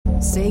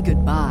Say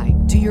goodbye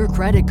to your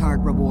credit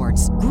card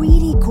rewards.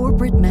 Greedy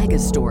corporate mega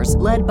stores,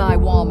 led by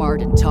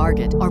Walmart and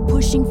Target, are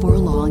pushing for a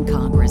law in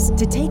Congress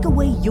to take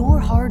away your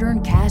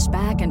hard-earned cash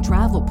back and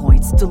travel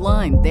points to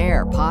line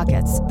their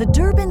pockets. The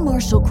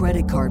Durbin-Marshall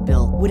credit card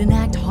bill would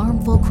enact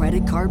harmful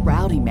credit card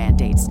routing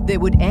mandates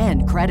that would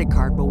end credit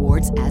card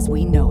rewards as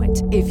we know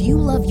it. If you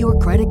love your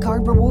credit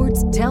card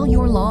rewards, tell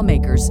your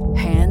lawmakers,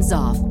 hands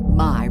off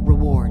my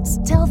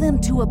rewards. Tell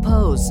them to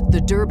oppose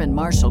the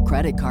Durbin-Marshall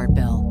credit card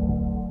bill.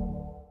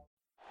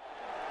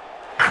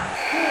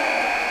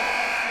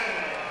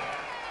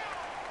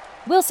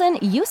 Wilson,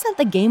 you sent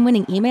the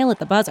game-winning email at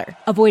the buzzer,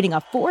 avoiding a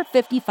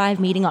 4:55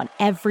 meeting on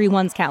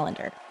everyone's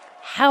calendar.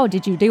 How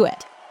did you do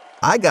it?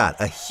 I got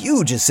a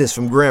huge assist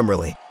from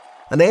Grammarly,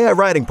 an AI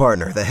writing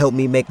partner that helped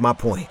me make my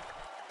point.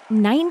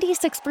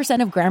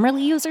 96% of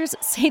Grammarly users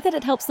say that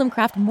it helps them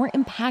craft more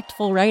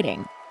impactful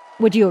writing.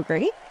 Would you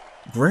agree?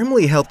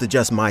 Grammarly helped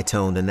adjust my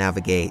tone to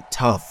navigate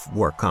tough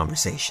work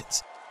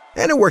conversations.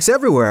 And it works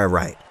everywhere I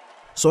write,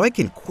 so I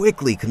can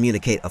quickly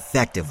communicate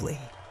effectively.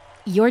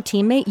 Your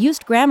teammate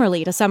used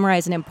Grammarly to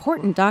summarize an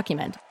important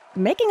document,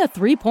 making a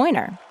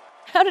 3-pointer.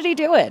 How did he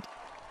do it?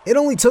 It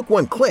only took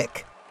one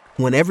click.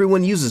 When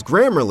everyone uses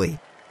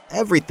Grammarly,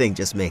 everything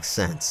just makes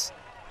sense.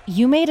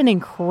 You made an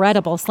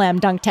incredible slam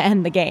dunk to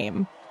end the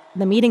game.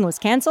 The meeting was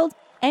canceled,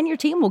 and your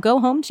team will go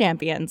home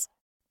champions.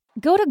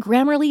 Go to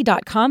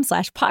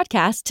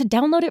Grammarly.com/podcast to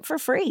download it for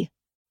free.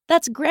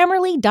 That's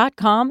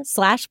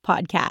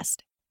Grammarly.com/podcast.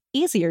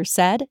 Easier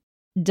said,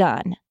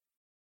 done.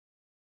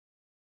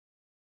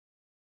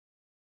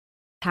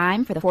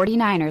 Time for the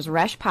 49ers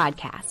Rush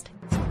Podcast.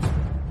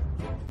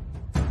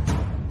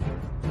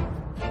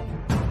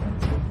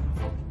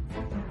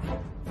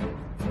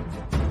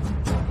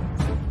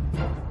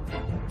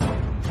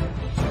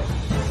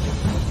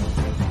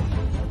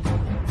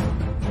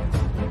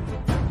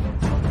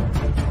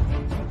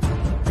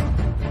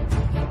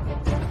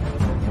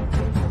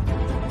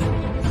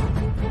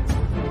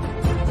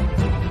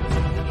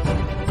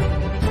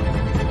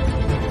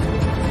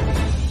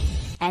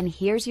 And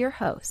here's your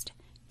host,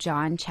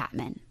 John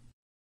Chapman.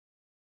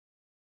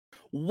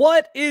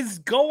 What is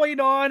going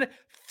on,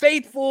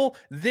 faithful?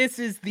 This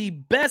is the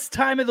best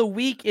time of the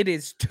week. It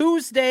is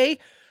Tuesday.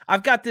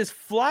 I've got this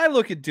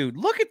fly-looking dude.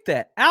 Look at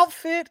that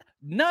outfit.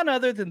 None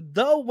other than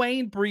the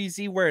Wayne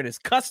Breezy wearing his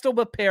custom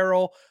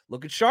apparel.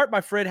 Looking sharp,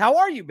 my friend. How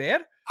are you,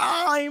 man?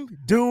 I'm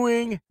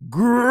doing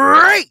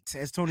great,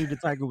 as Tony the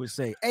Tiger would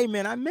say. Hey,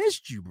 man, I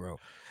missed you, bro.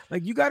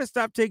 Like, you got to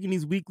stop taking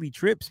these weekly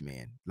trips,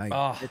 man. Like,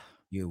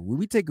 when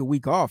we take a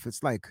week off,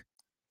 it's like...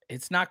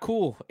 It's not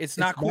cool. It's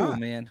not cool,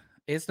 man.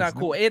 It's not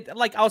cool.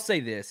 I'll say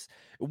this.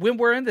 When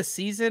we're in the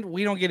season,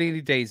 we don't get any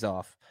days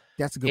off.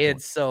 That's a good point.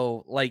 And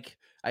so, like,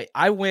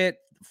 I went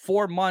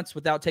 4 months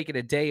without taking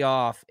a day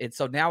off. And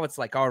so now it's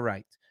like, all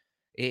right,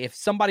 if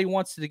somebody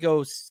wants to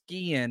go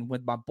skiing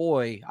with my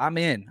boy, I'm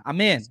in.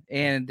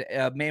 And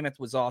Mammoth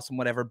was awesome,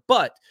 whatever.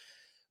 But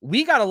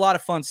we got a lot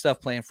of fun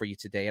stuff planned for you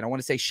today. And I want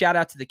to say shout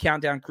out to the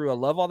Countdown crew. I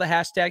love all the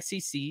hashtag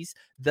CCs.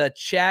 The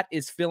chat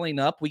is filling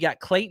up. We got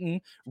Clayton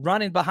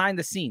running behind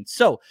the scenes.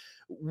 So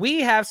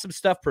we have some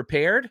stuff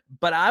prepared,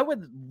 but I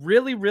would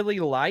really, really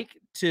like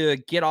to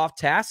get off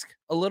task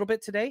a little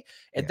bit today.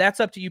 And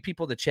that's up to you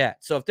people to chat.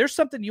 So if there's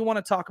something you want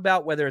to talk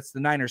about, whether it's the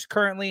Niners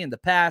currently, in the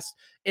past,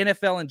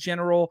 NFL in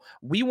general,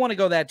 we want to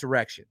go that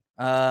direction.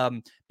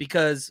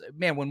 Because,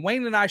 man, when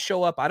Wayne and I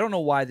show up, I don't know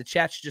why the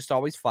chat's just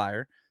always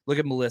fire. Look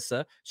at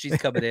Melissa. She's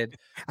coming in.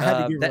 I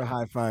had to give her a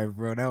high five,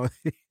 bro.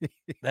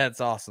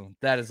 That's awesome.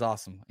 That is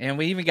awesome. And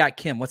we even got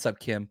Kim. What's up,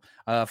 Kim?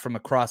 From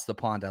across the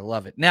pond. I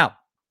love it. Now,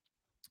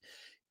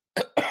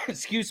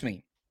 excuse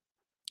me.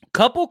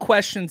 Couple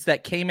questions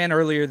that came in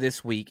earlier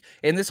this week.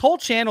 And this whole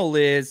channel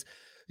is,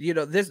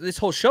 this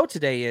whole show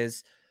today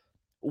is,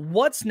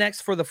 what's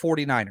next for the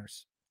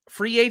 49ers?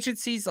 Free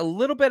agency's a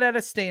little bit at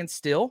a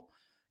standstill.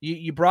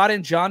 You brought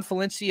in John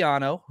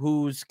Feliciano,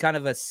 who's kind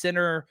of a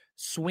center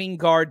swing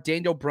guard,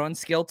 Daniel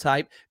Brunskill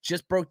type.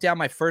 Just broke down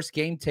my first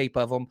game tape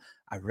of him.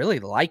 I really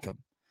like him.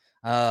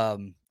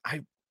 I'm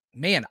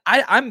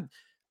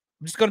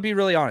just going to be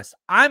really honest.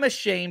 I'm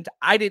ashamed.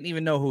 I didn't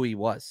even know who he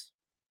was.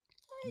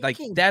 Like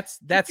that's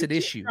an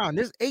issue.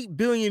 There's 8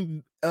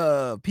 billion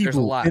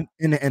people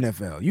in the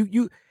NFL.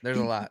 There's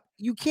a lot.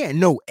 You can't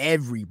know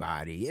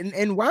everybody.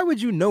 And why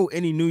would you know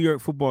any New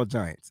York Football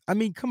Giants? I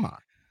mean, come on.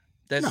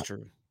 That's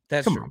true.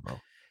 That's Come true. on, bro.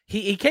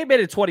 He came in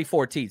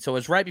 2014, so it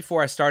was right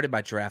before I started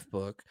my draft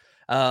book.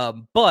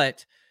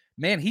 But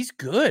man, he's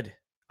good.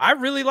 I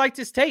really liked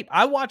his tape.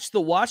 I watched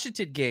the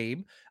Washington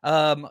game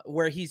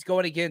where he's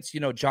going against,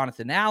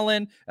 Jonathan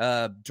Allen,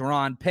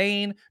 Daron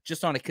Payne,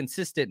 just on a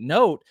consistent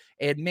note.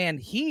 And man,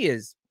 he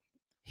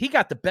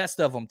got the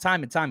best of them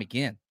time and time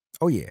again.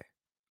 Oh yeah.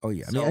 I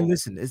mean, and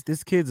listen,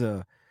 this kid's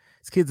a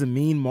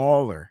mean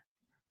mauler.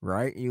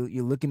 Right,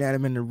 you're looking at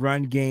him in the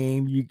run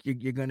game.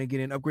 You're gonna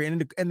get an upgrade,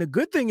 and the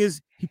good thing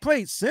is he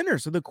played center.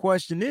 So the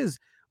question is,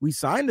 we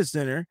signed the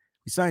center,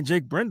 we signed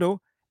Jake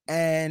Brendel,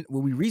 and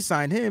we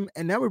re-signed him,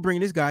 and now we're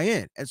bringing this guy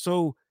in, and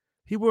so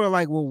people are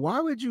like, well, why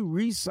would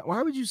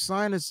you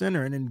sign a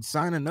center and then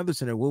sign another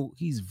center? Well,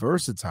 he's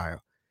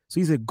versatile.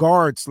 So he's a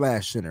guard /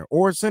 center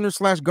or center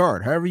 /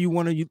 guard, however you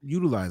want to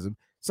utilize him.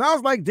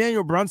 Sounds like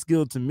Daniel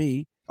Brunskill to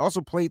me.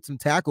 Also played some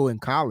tackle in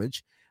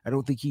college. I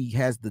don't think he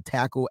has the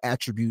tackle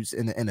attributes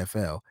in the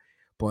NFL,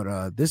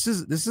 but this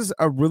is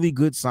a really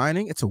good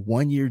signing. It's a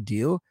 1-year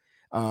deal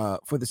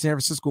for the San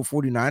Francisco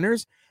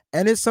 49ers,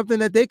 and it's something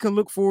that they can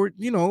look forward,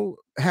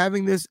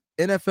 having this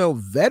NFL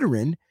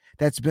veteran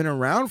that's been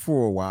around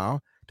for a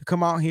while to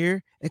come out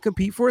here and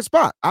compete for a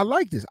spot. I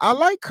like this. I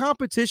like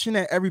competition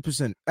at every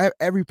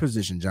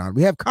position, John.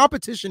 We have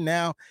competition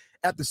now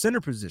at the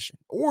center position,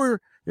 or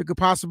there could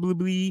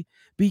possibly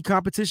be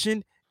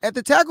competition at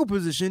the tackle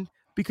position,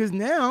 because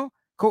now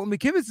Colton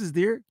McKivitz is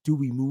there. Do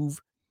we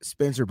move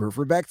Spencer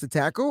Burford back to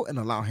tackle and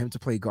allow him to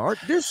play guard?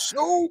 There's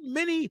so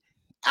many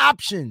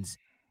options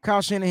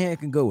Kyle Shanahan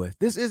can go with.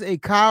 This is a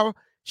Kyle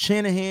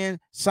Shanahan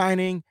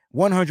signing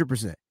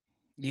 100%.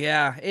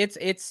 Yeah,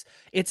 it's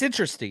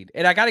interesting.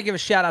 And I got to give a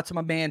shout out to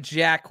my man,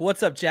 Jack.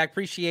 What's up, Jack?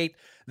 Appreciate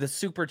the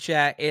super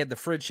chat and the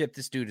friendship.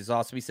 This dude is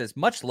awesome. He says,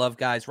 much love,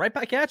 guys. Right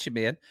back at you,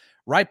 man.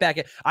 Right back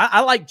at I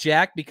like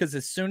Jack because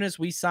as soon as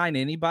we sign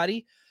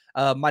anybody,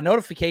 my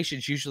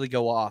notifications usually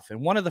go off.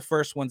 And one of the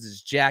first ones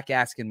is Jack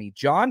asking me,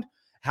 John,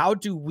 how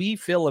do we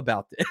feel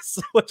about this?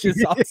 Which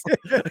is awesome.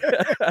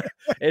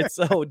 And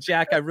so,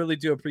 Jack, I really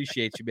do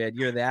appreciate you, man.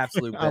 You're the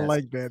absolute best. I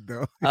like that,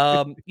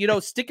 though.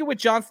 Sticking with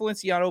John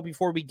Feliciano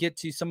before we get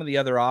to some of the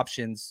other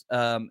options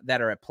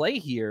that are at play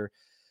here,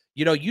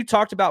 you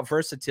talked about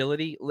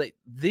versatility.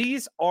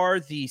 These are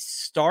the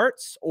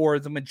starts or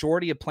the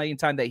majority of playing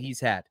time that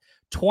he's had.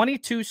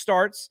 22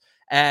 starts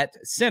at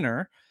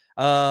center,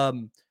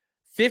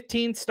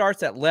 15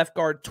 starts at left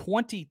guard,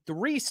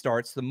 23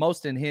 starts, the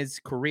most in his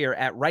career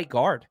at right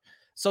guard.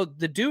 So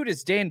the dude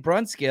is Dan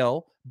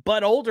Brunskill,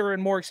 but older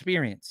and more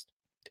experienced.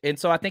 And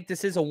so I think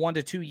this is a 1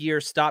 to 2 year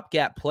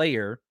stopgap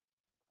player.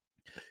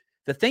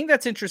 The thing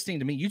that's interesting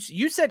to me,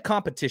 you said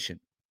competition,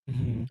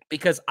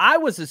 because I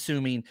was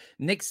assuming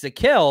Nick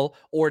Zakelj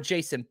or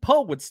Jason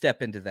Poe would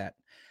step into that.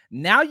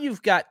 Now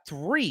you've got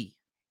three.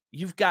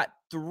 You've got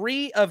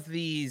three of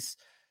these,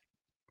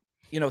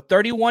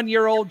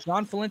 31-year-old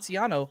John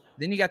Feliciano.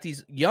 Then you got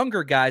these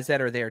younger guys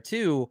that are there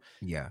too.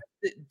 Yeah.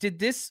 Did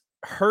this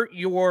hurt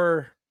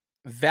your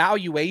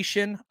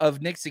valuation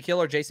of Nick Zakelj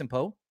or Jason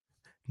Poe?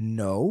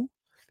 No,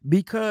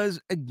 because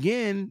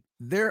again,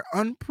 they're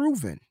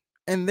unproven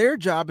and their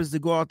job is to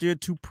go out there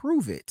to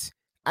prove it.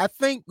 I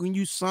think when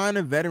you sign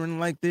a veteran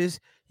like this,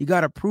 you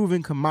got a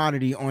proven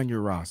commodity on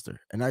your roster.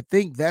 And I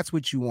think that's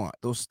what you want,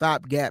 those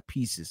stopgap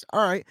pieces.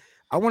 All right,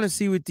 I want to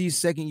see what these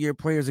second-year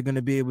players are going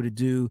to be able to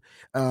do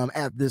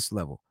at this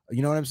level.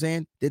 You know what I'm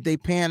saying? Did they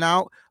pan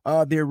out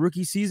their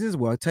rookie seasons?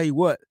 Well, I'll tell you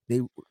what,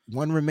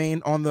 one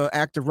remained on the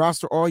active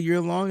roster all year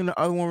long and the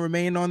other one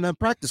remained on the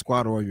practice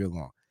squad all year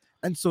long.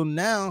 And so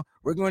now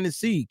we're going to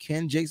see,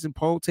 can Jason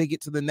Poe take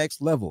it to the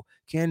next level?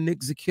 Can Nick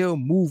Zakelj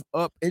move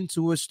up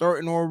into a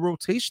starting or a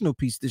rotational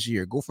piece this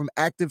year? Go from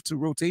active to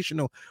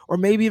rotational, or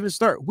maybe even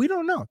start. We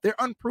don't know. They're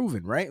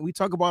unproven, right? We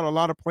talk about a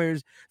lot of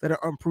players that are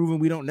unproven.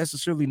 We don't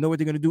necessarily know what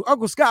they're going to do.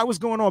 Uncle Scott, what's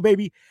going on,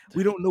 baby?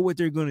 We don't know what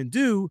they're going to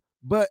do.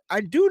 But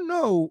I do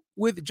know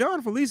with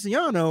John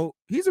Feliciano,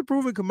 he's a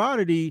proven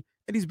commodity,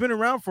 and he's been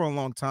around for a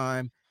long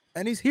time,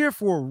 and he's here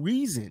for a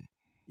reason.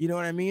 You know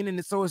what I mean?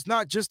 And so it's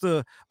not just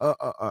a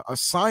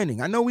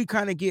signing. I know we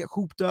kind of get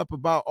hooped up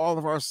about all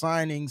of our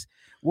signings.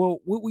 Well,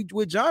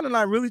 what John and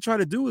I really try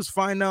to do is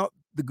find out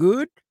the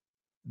good,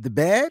 the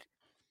bad,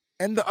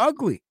 and the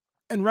ugly.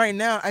 And right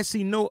now, I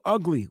see no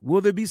ugly.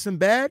 Will there be some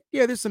bad?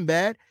 Yeah, there's some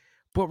bad.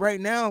 But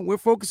right now, we're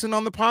focusing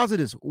on the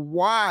positives.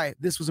 Why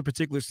this was a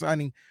particular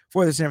signing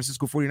for the San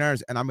Francisco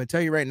 49ers. And I'm going to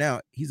tell you right now,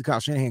 he's a Kyle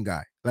Shanahan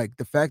guy. Like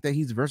the fact that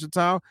he's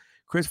versatile,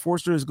 Chris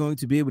Forster is going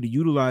to be able to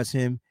utilize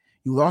him.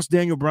 You lost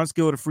Daniel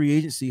Brunskill to free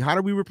agency. How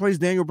do we replace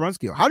Daniel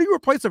Brunskill? How do you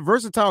replace a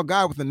versatile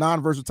guy with a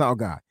non-versatile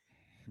guy?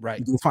 Right.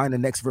 You can find the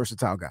next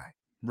versatile guy.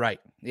 Right.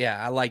 Yeah,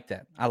 I like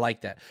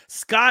that.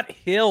 Scott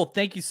Hill,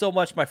 thank you so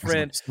much, my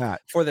friend,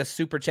 for the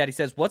super chat. He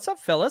says, what's up,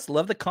 fellas?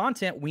 Love the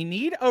content. We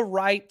need a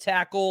right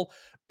tackle,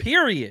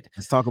 period.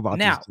 Let's talk about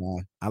now, this,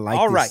 John. I like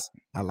all this. Right.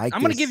 I like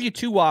I'm going to give you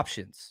two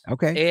options.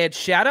 Okay. And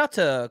shout out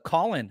to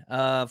Colin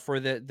for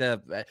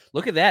the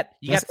look at that.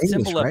 You got the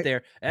English, symbol right? up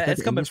there.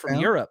 It's coming from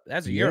pound? Europe.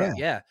 That's Europe.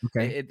 Yeah.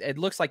 Okay. It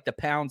looks like the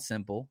pound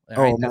symbol.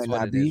 Right? That's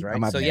what it is,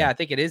 right? So bad. yeah, I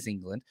think it is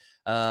England.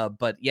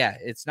 But yeah,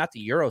 it's not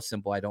the Euro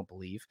symbol, I don't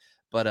believe.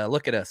 But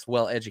look at us,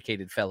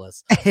 well-educated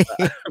fellas.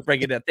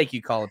 Bring it up. Thank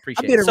you, Colin.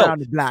 Appreciate it. I've been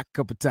around the block a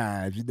couple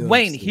times. You know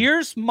Wayne,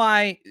 here's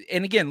my –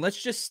 and again,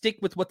 let's just stick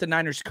with what the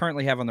Niners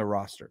currently have on their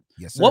roster.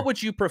 Yes, sir. What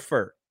would you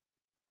prefer?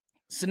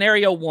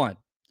 Scenario one,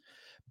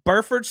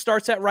 Burford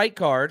starts at right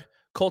guard.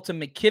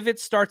 Colton McKivitz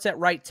starts at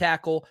right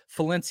tackle.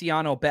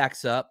 Feliciano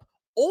backs up.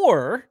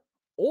 Or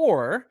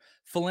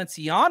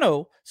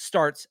Feliciano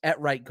starts at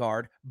right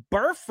guard.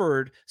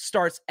 Burford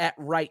starts at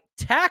right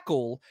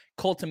tackle.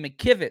 Colton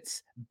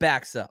McKivitz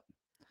backs up.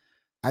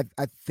 I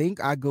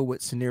think I go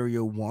with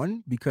scenario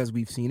one because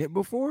we've seen it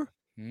before.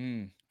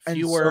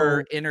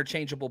 fewer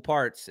interchangeable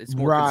parts. It's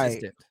more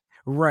consistent.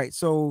 Right.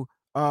 So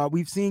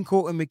we've seen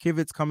Colton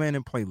McKivitz come in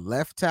and play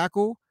left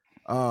tackle.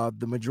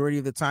 The majority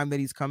of the time that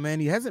he's come in,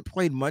 he hasn't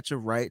played much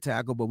of right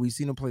tackle, but we've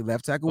seen him play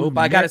left tackle. Oh,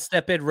 I got to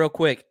step in real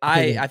quick.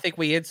 I think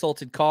we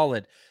insulted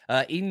Colin.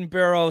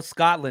 Edinburgh,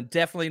 Scotland,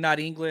 definitely not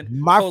England.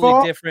 My totally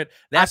fault. different.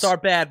 That's our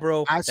bad,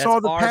 bro. I saw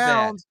the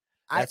pounds.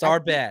 That's our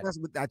bad.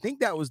 I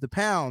think that was the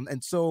pound,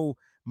 and so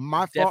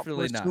my fault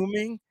for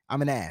assuming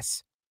I'm an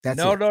ass. That's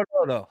no.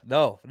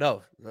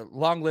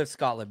 Long live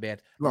Scotland, man.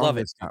 Love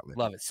it. Scotland.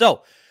 Love it.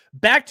 So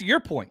back to your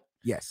point.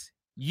 Yes,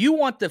 you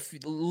want the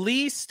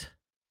least.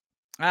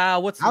 I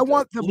want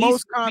the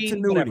most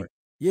continuity.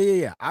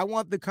 Yeah. I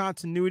want the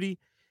continuity,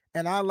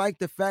 and I like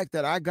the fact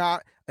that I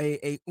got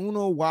a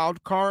Uno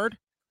wild card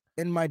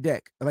in my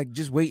deck, like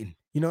just waiting.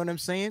 You know what I'm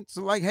saying?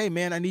 So like, hey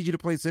man, I need you to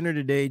play center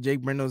today. Jake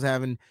Brendo's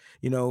having,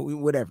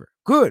 whatever.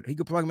 Good, he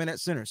could plug him in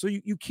at center. So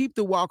you keep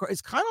the wild card.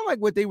 It's kind of like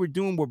what they were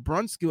doing with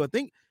Brunskill. I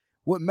think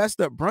what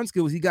messed up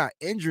Brunskill was he got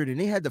injured, and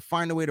they had to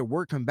find a way to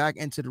work him back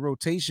into the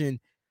rotation.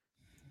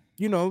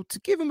 To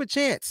give him a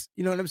chance,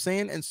 you know what I'm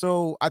saying? And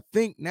so I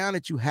think now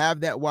that you have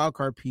that wild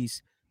card piece,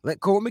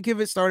 let Cole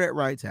McKivitz start at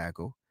right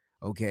tackle.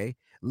 Okay.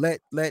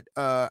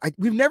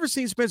 We've never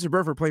seen Spencer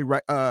Burford play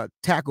right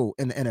tackle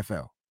in the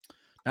NFL.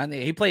 And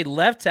he played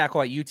left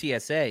tackle at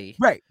UTSA.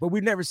 Right. But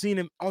we've never seen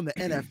him on the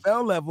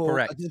NFL level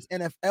against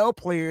NFL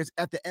players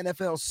at the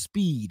NFL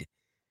speed.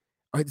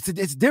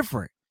 It's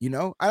different,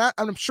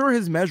 I'm sure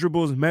his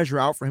measurables measure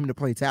out for him to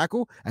play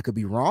tackle. I could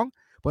be wrong.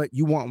 But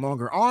you want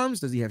longer arms?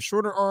 Does he have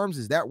shorter arms?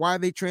 Is that why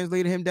they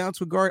translated him down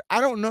to a guard?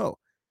 I don't know.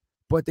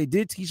 But they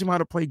did teach him how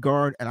to play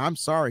guard, and I'm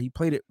sorry, he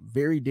played it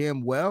very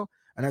damn well,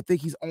 and I think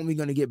he's only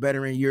going to get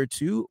better in year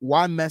 2.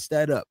 Why mess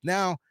that up?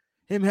 Now,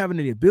 him having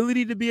the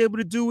ability to be able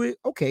to do it,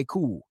 okay,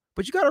 cool.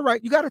 But you got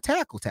to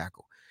tackle.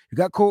 You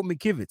got Colton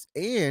McKivitz,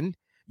 and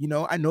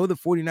I know the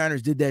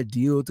 49ers did that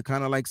deal to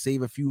kind of like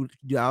save a few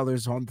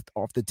dollars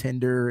off the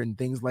tender and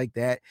things like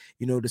that,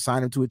 to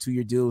sign him to a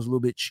 2-year deal was a little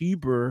bit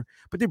cheaper,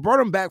 but they brought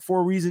him back for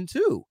a reason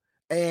too.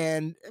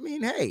 And I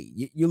mean, hey,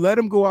 you let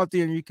him go out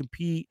there and you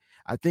compete.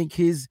 I think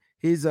his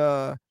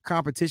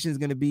competition is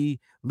going to be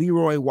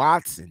Leroy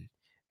Watson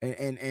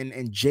and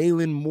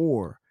Jalen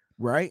Moore.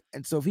 Right.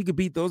 And so if he could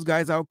beat those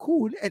guys out,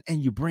 cool.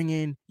 And you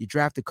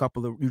draft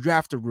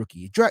a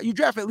rookie. You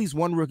draft at least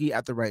one rookie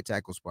at the right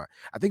tackle spot.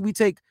 I think we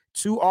take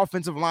 2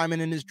 offensive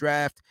linemen in this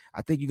draft.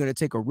 I think you're going to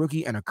take a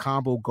rookie and a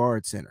combo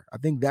guard center. I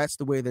think that's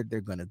the way that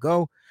they're going to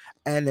go.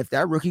 And if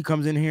that rookie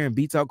comes in here and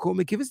beats out Cole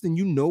McKivitz, then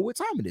you know what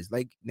time it is.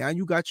 Like now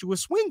you got you a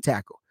swing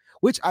tackle,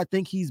 which I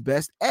think he's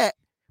best at.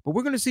 But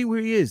we're going to see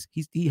where he is.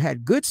 He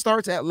had good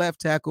starts at left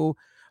tackle.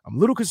 I'm a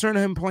little concerned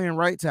of him playing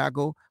right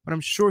tackle, but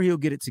I'm sure he'll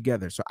get it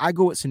together. So I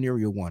go with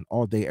scenario 1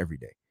 all day, every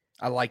day.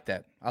 I like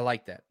that.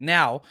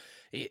 Now,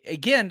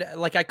 again,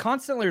 like I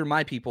constantly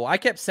remind people, I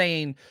kept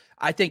saying,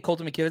 I think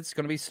Colton McKivitz is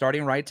going to be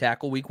starting right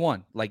tackle week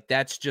 1. Like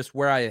that's just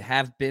where I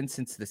have been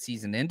since the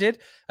season ended.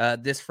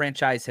 This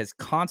franchise has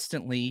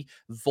constantly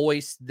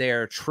voiced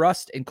their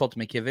trust in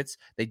Colton McKivitz.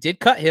 They did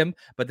cut him,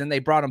 but then they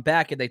brought him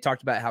back and they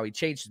talked about how he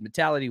changed his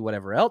mentality,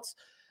 whatever else.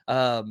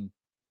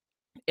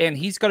 And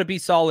he's going to be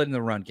solid in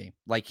the run game.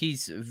 Like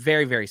he's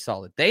very, very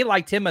solid. They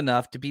liked him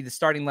enough to be the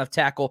starting left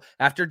tackle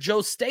after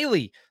Joe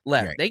Staley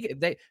left.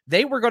 Right.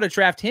 They were going to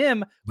draft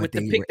him with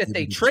the pick that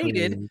they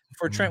traded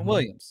for Trent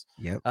Williams.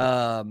 Yep.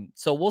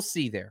 So we'll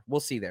see there.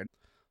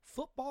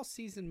 Football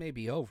season may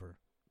be over,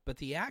 but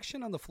the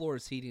action on the floor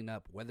is heating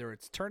up. Whether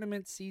it's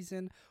tournament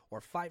season or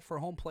fight for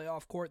home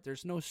playoff court,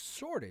 there's no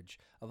shortage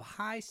of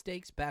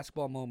high-stakes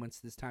basketball moments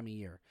this time of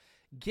year.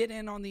 Get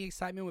in on the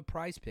excitement with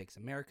Prize Picks,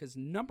 America's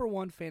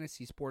 #1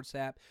 fantasy sports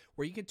app,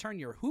 where you can turn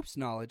your hoops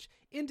knowledge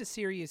into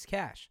serious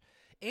cash.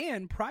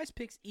 And Prize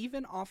Picks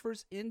even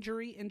offers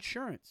injury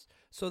insurance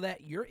so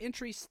that your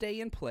entries stay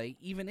in play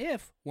even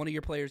if one of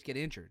your players get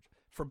injured.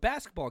 For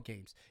basketball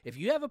games, if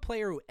you have a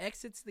player who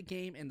exits the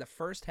game in the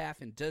first half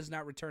and does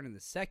not return in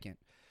the second,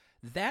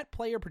 that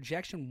player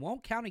projection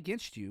won't count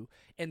against you,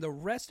 and the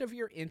rest of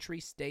your entry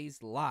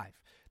stays live.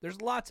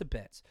 There's lots of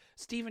bets.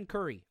 Stephen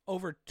Curry,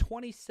 over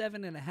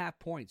 27.5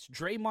 points.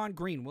 Draymond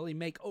Green, will he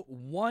make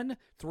 1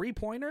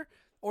 3-pointer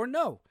or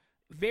no?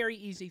 Very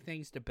easy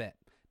things to bet.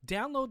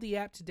 Download the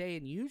app today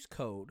and use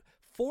code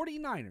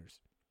 49ers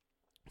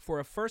for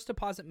a first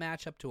deposit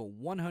match up to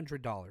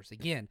 $100.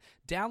 Again,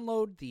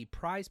 download the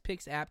Prize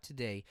Picks app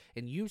today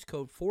and use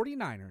code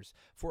 49ers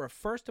for a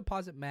first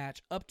deposit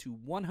match up to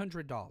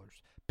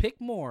 $100.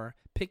 Pick more,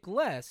 pick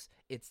less.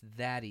 It's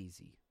that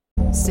easy.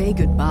 Say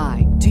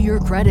goodbye to your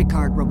credit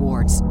card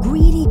rewards.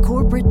 Greedy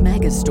corporate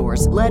mega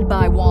stores, led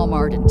by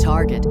Walmart and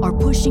Target, are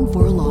pushing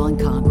for a law in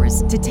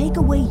Congress to take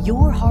away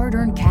your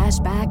hard-earned cash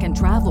back and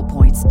travel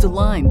points to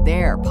line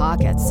their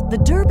pockets. The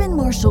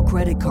Durbin-Marshall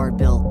credit card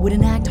bill would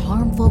enact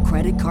harmful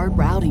credit card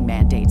routing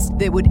mandates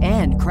that would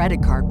end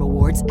credit card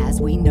rewards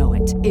as we know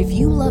it. If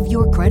you love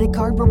your credit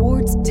card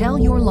rewards, tell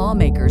your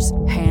lawmakers,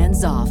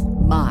 hands off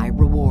my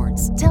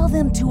rewards. Tell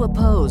them to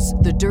oppose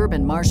the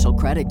Durbin-Marshall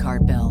credit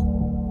card bill.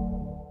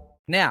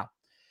 Now,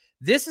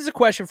 This is a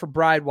question for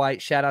Bride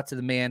White. Shout out to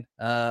the man,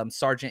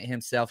 Sergeant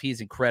himself.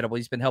 He's incredible.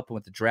 He's been helping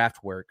with the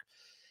draft work.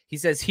 He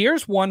says,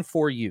 here's one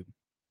for you.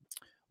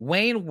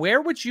 Wayne,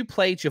 where would you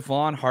play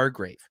Javon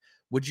Hargrave?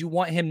 Would you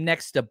want him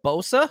next to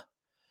Bosa?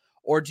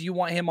 Or do you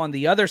want him on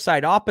the other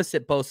side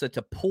opposite Bosa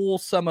to pull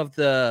some of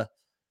the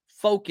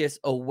focus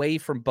away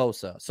from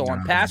Bosa? So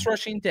on pass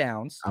rushing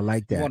downs, I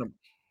like that. You want him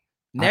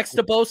next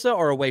to Bosa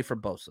or away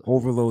from Bosa?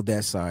 Overload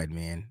that side,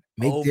 man.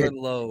 Make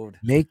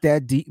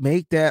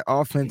that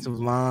offensive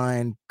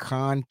line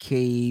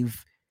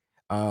concave.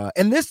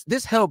 And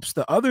this helps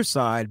the other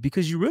side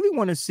because you really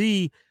want to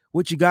see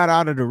what you got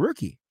out of the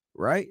rookie,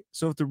 right?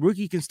 So if the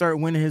rookie can start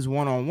winning his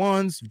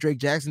one-on-ones, if Drake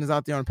Jackson is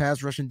out there on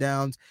pass rushing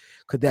downs,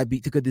 could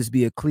this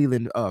be a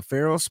Cleveland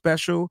Farrell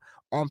special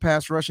on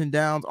pass rushing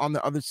downs on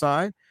the other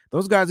side?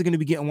 Those guys are going to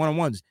be getting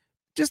one-on-ones.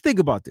 Just think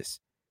about this.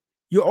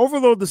 You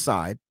overload the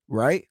side,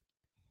 right?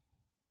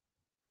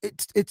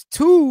 It's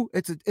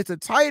a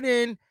tight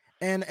end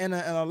and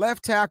a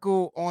left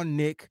tackle on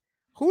Nick.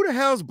 Who the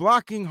hell's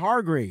blocking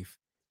Hargrave?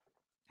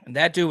 And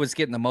that dude was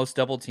getting the most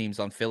double teams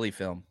on Philly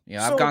film.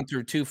 I've gone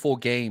through 2 full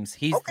games.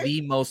 He's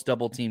the most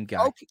double team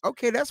guy.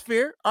 Okay, that's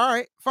fair. All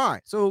right, fine.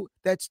 So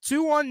that's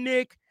 2 on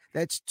Nick.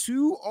 That's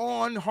 2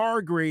 on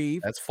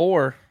Hargrave. That's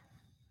 4.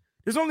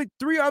 There's only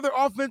 3 other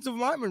offensive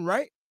linemen,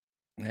 right?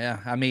 Yeah,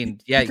 I mean,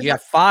 you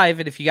got 5,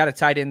 and if you got a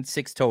tight end,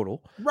 6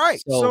 total. Right.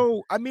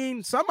 So I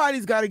mean,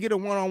 somebody's got to get a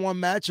one-on-one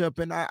matchup,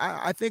 and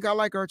I think I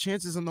like our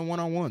chances on the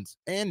one-on-ones.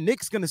 And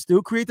Nick's going to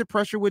still create the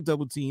pressure with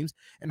double teams,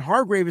 and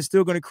Hargrave is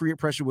still going to create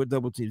pressure with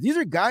double teams. These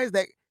are guys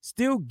that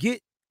still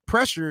get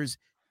pressures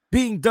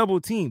being double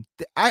teamed.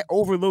 I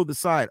overload the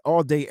side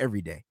all day,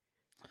 every day.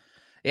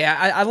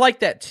 Yeah, I like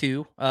that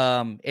too.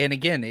 And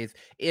again,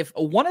 if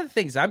one of the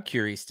things I'm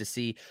curious to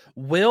see,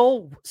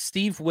 will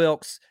Steve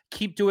Wilks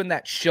keep doing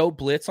that show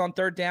blitz on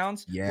third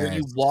downs where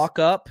you walk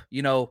up,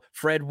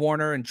 Fred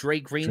Warner and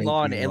Dre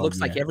Greenlaw, and it looks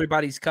like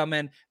everybody's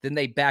coming, then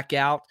they back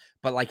out,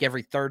 but like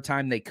every third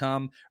time they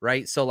come,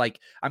 right? So like,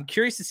 I'm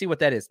curious to see what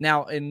that is.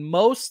 Now, in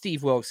most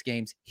Steve Wilks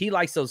games, he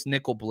likes those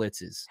nickel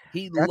blitzes.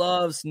 He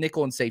loves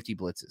nickel and safety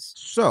blitzes.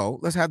 So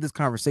let's have this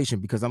conversation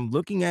because I'm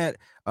looking at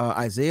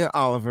Isaiah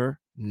Oliver,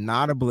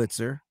 not a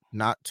blitzer,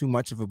 not too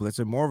much of a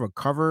blitzer, more of a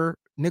cover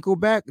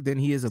nickelback than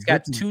he is a. He's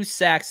got 2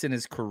 sacks in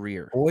his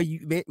career. Boy,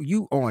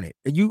 you on it.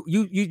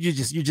 You're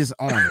just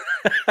on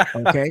it.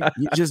 Okay,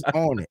 you just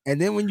own it. And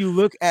then when you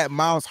look at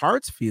Miles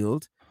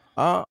Hartsfield,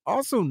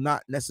 also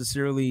not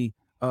necessarily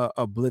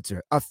a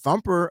blitzer, a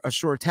thumper, a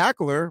short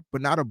tackler,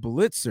 but not a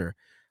blitzer.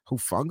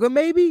 Hufanga,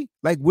 maybe?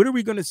 Like, what are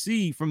we going to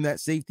see from that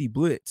safety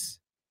blitz?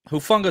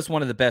 Hufanga's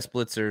one of the best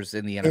blitzers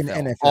in the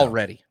NFL,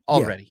 already.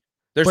 Yeah.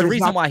 There's a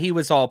reason why he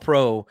was all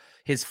pro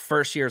his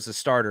first year as a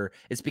starter.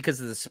 It's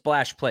because of the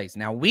splash plays.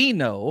 Now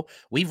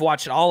we've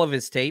watched all of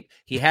his tape.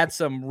 He had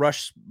some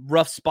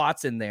rough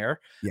spots in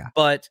there. Yeah.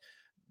 But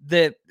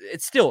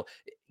it's still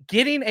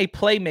getting a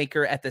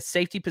playmaker at the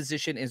safety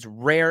position is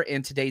rare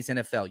in today's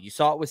NFL. You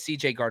saw it with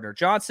CJ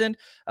Gardner-Johnson.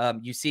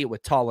 You see it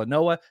with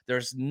Talanoa.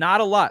 There's not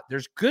a lot.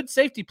 There's good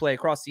safety play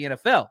across the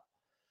NFL.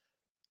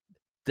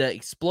 The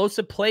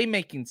explosive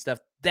playmaking stuff,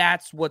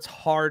 that's what's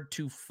hard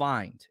to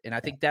find. And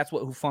I think that's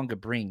what Hufanga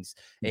brings.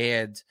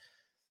 And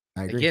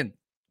again,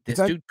 this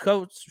dude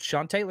coach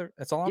Sean Taylor.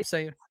 That's all I'm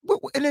saying.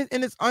 And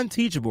it's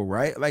unteachable,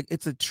 right? Like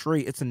it's a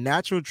trait. It's a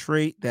natural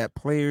trait that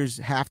players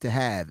have to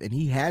have. And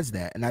he has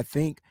that. And I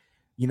think,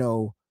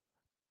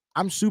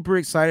 I'm super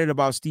excited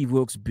about Steve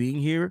Wilks being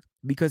here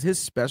because his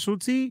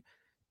specialty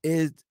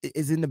is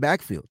in the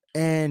backfield.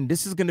 And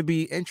this is going to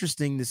be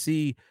interesting to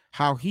see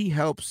how he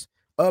helps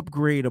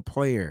upgrade a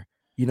player.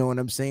 You know what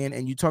I'm saying?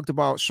 And you talked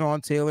about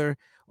Sean Taylor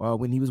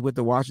when he was with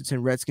the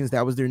Washington Redskins.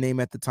 That was their name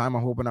at the time.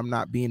 I'm hoping I'm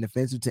not being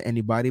offensive to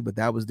anybody, but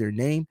that was their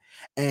name.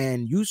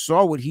 And you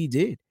saw what he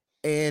did.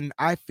 And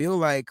I feel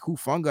like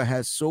Hufanga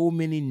has so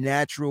many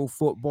natural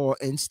football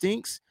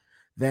instincts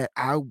that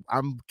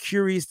I'm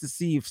curious to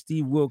see if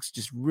Steve Wilks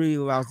just really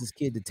allows this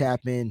kid to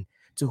tap in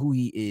to who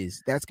he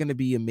is. That's going to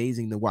be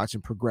amazing to watch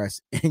him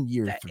progress in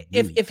year 3.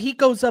 If he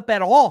goes up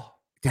at all.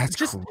 That's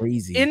just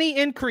crazy. Any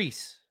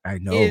increase. I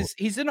know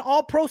he's an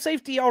all-pro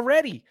safety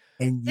already.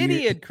 And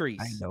any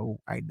increase.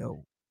 I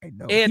know.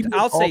 And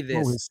I'll say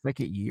this: his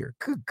second year.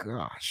 Good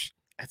gosh.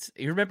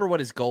 You remember what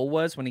his goal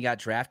was when he got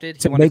drafted?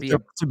 To make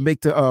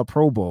the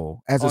Pro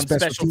Bowl as a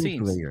special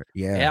teams player.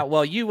 Yeah.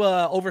 Well, you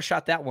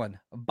overshot that one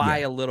by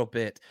a little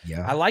bit.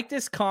 Yeah. I like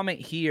this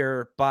comment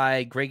here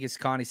by Greg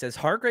Iscon. He says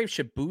Hargrave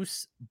should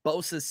boost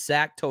Bosa's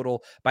sack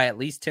total by at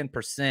least 10%.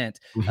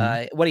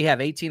 Mm-hmm. What do you have?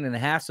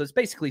 18.5. So it's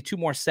basically 2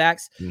 more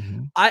sacks.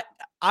 Mm-hmm.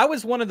 I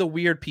was one of the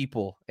weird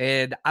people,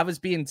 and I was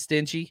being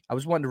stingy. I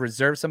was wanting to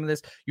reserve some of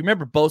this. You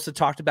remember Bosa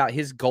talked about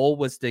his goal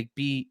was to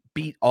beat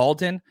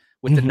Alden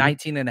with the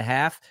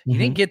 19.5. He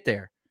didn't get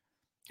there.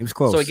 He was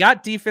close. So he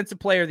got Defensive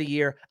Player of the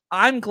Year.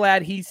 I'm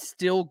glad he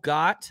still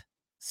got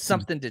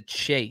something to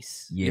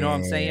chase. Yeah. You know what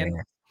I'm saying?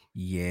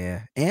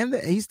 Yeah. And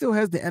he still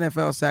has the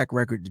NFL sack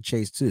record to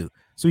chase too.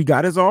 So he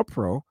got his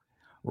All-Pro,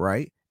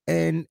 right?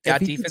 And got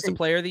Defensive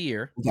Player of the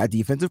Year. Got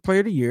Defensive Player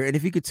of the Year. And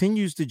if he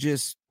continues to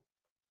just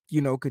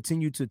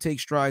continue to take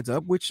strides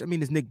up, which I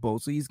mean is Nick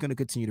Bosa. He's going to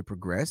continue to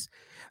progress.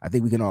 I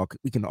think we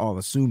can all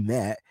assume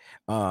that.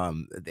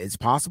 It's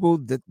possible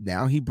that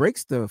now he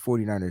breaks the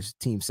 49ers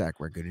team sack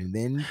record, and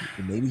then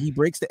maybe he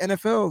breaks the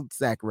NFL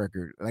sack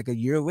record like a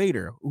year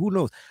later. Who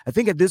knows? I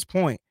think at this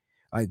point,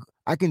 like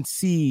I can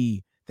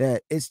see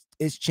that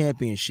it's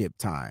championship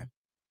time.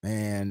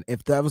 And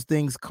if those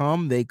things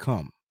come, they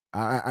come.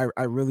 I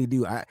really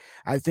do.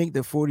 I think the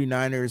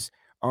 49ers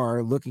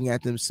are looking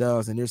at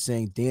themselves and they're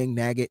saying, dang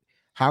naggit,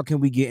 how can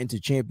we get into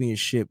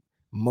championship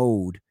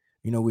mode?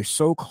 We're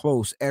so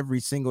close every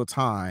single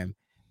time.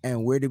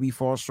 And where did we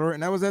fall short?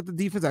 And that was at the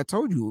defense. I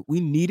told you,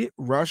 we needed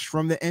rush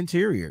from the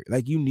interior.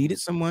 Like you needed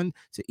someone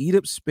to eat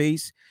up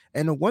space.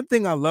 And the one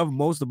thing I love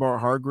most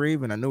about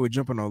Hargrave, and I know we're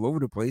jumping all over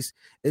the place,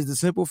 is the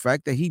simple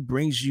fact that he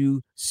brings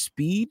you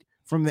speed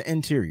from the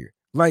interior.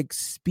 Like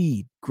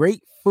speed,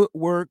 great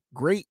footwork,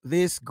 great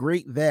this,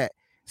 great that.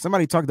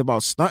 Somebody talked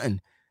about stunting.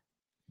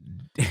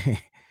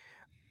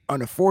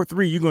 On a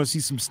 4-3, you're going to see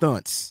some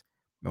stunts.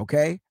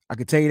 Okay? I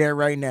can tell you that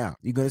right now.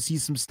 You're going to see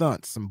some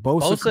stunts. Some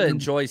Bosa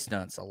enjoys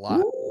stunts a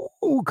lot.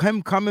 Ooh,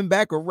 coming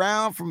back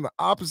around from the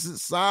opposite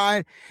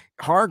side.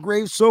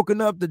 Hargrave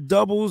soaking up the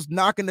doubles,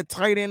 knocking the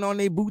tight end on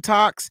their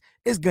buttocks.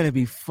 It's going to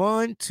be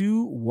fun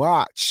to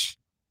watch.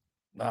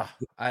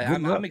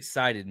 I'm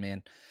excited,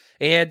 man.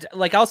 And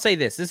like, I'll say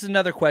this is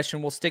another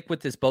question. We'll stick with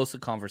this Bosa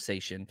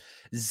conversation.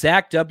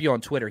 Zach W on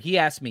Twitter, he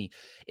asked me,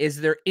 is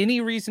there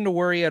any reason to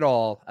worry at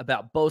all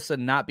about Bosa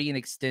not being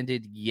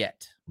extended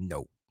yet?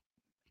 No.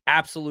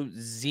 Absolute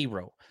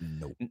zero.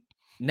 No.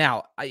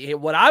 Now,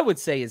 what I would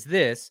say is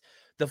this.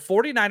 The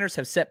 49ers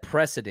have set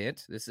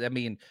precedent.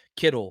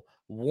 Kittle,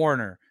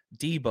 Warner,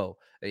 Debo,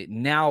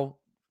 now,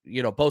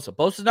 Bosa.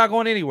 Bosa's not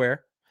going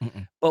anywhere.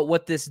 But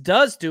what this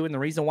does do, and the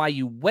reason why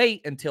you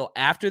wait until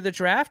after the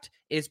draft,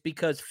 is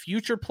because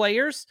future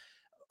players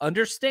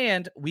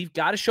understand we've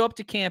got to show up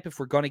to camp if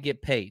we're going to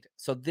get paid.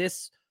 So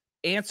this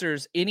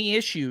answers any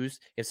issues.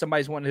 If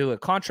somebody's wanting to do a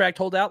contract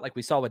holdout, like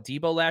we saw with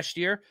Debo last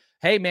year,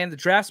 hey, man, the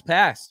draft's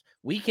passed.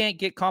 We can't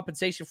get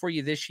compensation for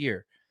you this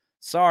year.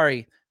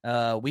 Sorry.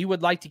 We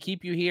would like to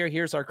keep you here.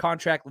 Here's our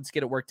contract. Let's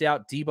get it worked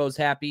out. Debo's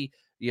happy.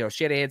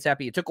 Shanahan's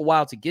happy. It took a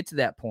while to get to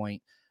that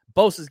point.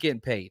 Bosa's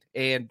getting paid.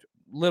 And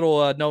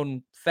little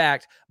known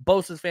fact,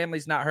 Bosa's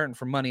family's not hurting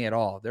for money at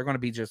all. They're going to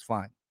be just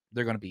fine.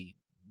 They're going to be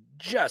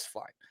just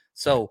fine.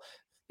 So,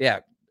 yeah,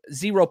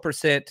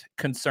 0%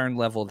 concern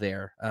level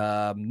there.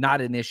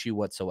 Not an issue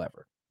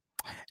whatsoever.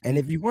 And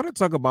if you want to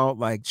talk about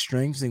like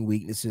strengths and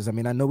weaknesses, I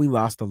mean, I know we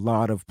lost a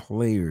lot of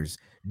players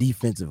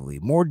defensively,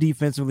 more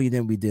defensively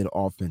than we did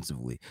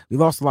offensively. We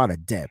lost a lot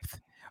of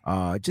depth.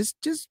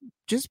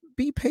 Just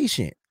be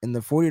patient, and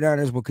the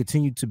 49ers will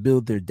continue to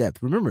build their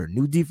depth. Remember,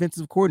 new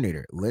defensive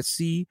coordinator. Let's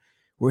see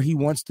where he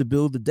wants to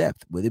build the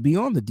depth. Will it be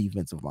on the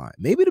defensive line?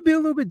 Maybe it'll be a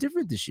little bit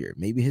different this year.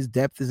 Maybe his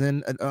depth is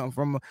in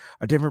from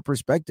a different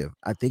perspective.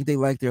 I think they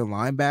like their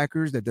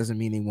linebackers. That doesn't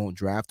mean they won't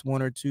draft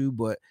one or two,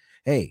 but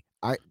hey,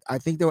 I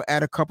think they'll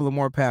add a couple of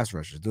more pass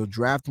rushers. They'll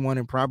draft one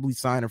and probably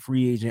sign a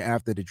free agent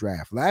after the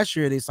draft. Last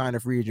year, they signed a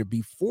free agent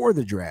before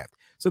the draft.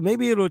 So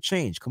maybe it'll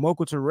change.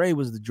 Kamoko Toure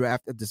was the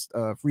draft of this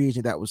free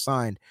agent that was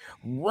signed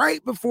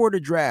right before the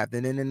draft.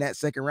 And then in that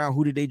second round,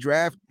 who did they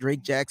draft?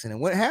 Drake Jackson.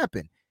 And what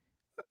happened?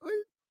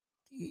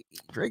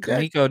 Drake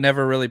Nico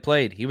never really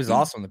played. He was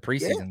awesome in the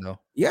preseason, though.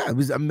 Yeah, it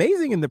was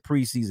amazing in the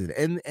preseason.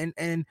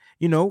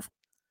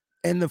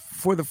 And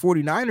for the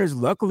 49ers,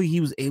 luckily he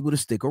was able to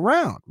stick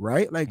around,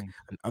 right? Like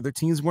other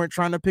teams weren't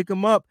trying to pick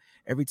him up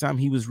every time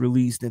he was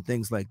released and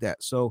things like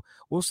that. So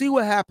we'll see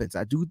what happens.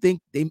 I do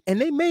think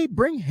they may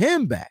bring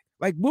him back.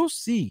 Like we'll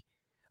see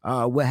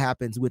what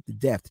happens with the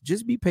depth.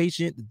 Just be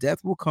patient. The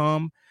depth will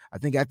come. I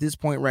think at this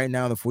point right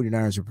now, the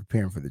 49ers are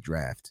preparing for the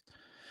draft.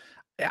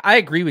 I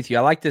agree with you.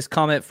 I like this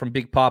comment from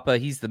Big Papa.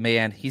 He's the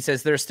man. He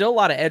says there's still a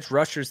lot of edge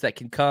rushers that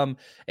can come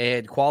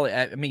and quality.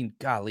 I mean,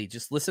 golly,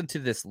 just listen to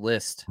this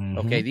list.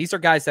 Okay. These are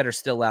guys that are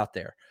still out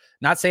there.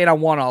 Not saying I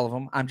want all of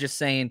them. I'm just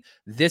saying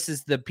this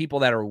is the people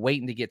that are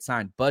waiting to get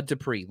signed. Bud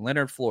Dupree,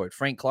 Leonard Floyd,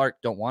 Frank Clark,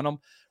 don't want them.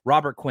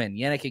 Robert Quinn,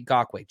 Yannick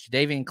Ngakoue,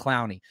 Jadeveon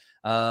Clowney.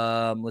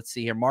 Let's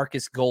see here.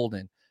 Marcus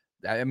Golden.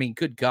 I mean,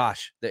 good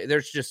gosh.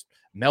 There's just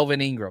Melvin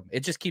Ingram.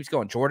 It just keeps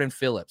going. Jordan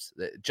Phillips,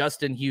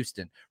 Justin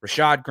Houston,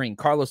 Rashad Green,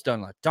 Carlos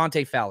Dunlap,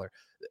 Dante Fowler.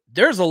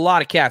 There's a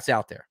lot of cats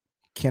out there.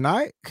 Can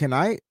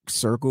I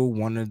circle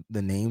one of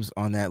the names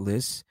on that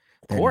list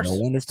that no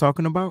one is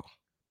talking about?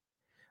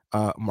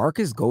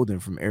 Marcus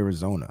Golden from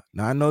Arizona.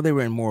 Now, I know they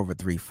were in more of a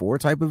 3-4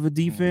 type of a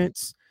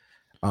defense,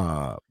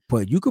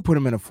 but you could put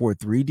him in a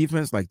 4-3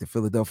 defense like the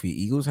Philadelphia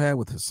Eagles had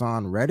with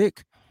Hassan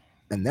Reddick,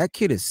 and that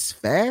kid is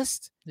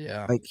fast.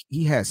 Yeah. Like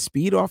he has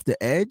speed off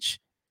the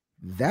edge.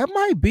 That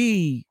might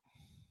be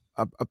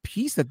a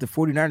piece that the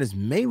 49ers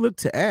may look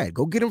to add.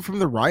 Go get him from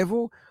the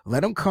rival.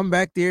 Let him come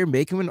back there,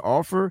 make him an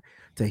offer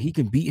that he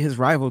can beat his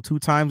rival 2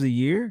 times a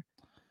year.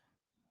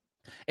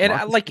 And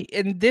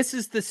and this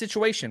is the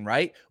situation,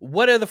 right?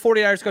 What are the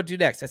 49ers going to do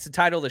next? That's the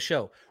title of the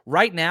show.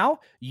 Right now,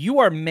 you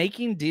are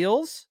making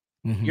deals.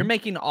 You're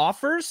making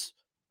offers,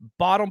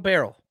 bottom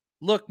barrel.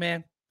 Look,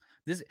 man,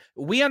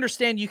 We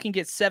understand you can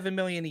get $7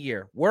 million a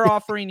year. We're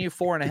offering you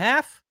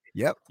 4.5.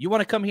 Yep. You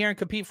want to come here and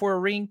compete for a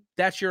ring?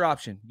 That's your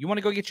option. You want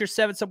to go get your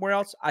 7 somewhere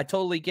else? I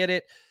totally get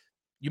it.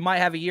 You might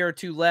have a year or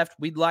 2 left.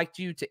 We'd like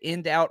you to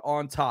end out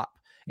on top.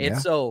 And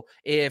so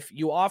if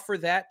you offer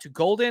that to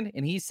Golden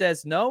and he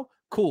says no,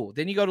 cool.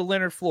 Then you go to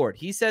Leonard Floyd.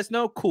 He says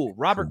no, cool.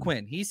 Robert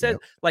Quinn. He said,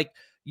 like,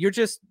 you're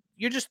just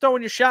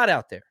throwing your shot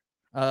out there.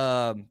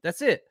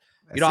 That's it.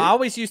 I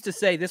always used to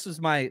say, this was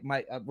my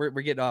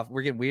we're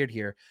getting weird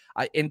here.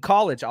 In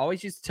college, I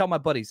always used to tell my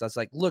buddies, I was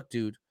like, look,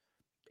 dude,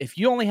 if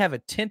you only have a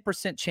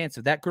 10% chance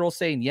of that girl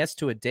saying yes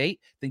to a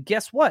date, then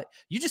guess what?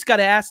 You just got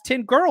to ask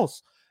 10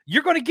 girls.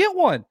 You're going to get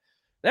one.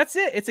 That's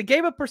it. It's a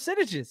game of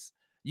percentages.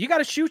 You got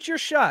to shoot your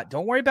shot.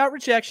 Don't worry about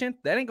rejection.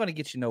 That ain't going to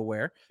get you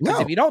nowhere.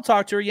 Because if you don't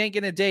talk to her, you ain't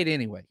getting a date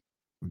anyway.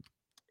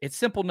 It's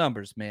simple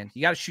numbers, man.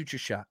 You got to shoot your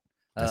shot.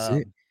 That's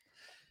it.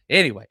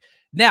 Anyway,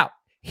 now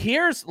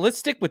let's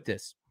stick with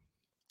this.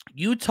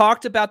 You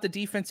talked about the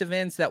defensive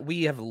ends that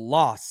we have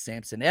lost.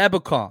 Samson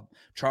Ebukam,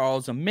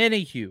 Charles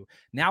Omenihu.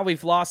 Now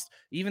we've lost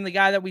even the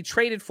guy that we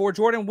traded for,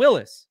 Jordan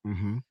Willis.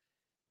 Mm-hmm.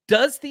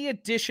 Does the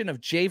addition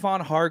of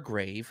Javon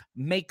Hargrave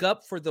make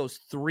up for those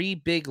 3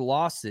 big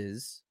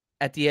losses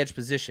at the edge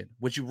position?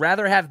 Would you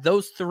rather have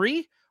those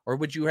 3, or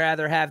would you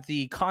rather have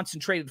the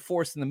concentrated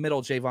force in the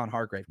middle, Javon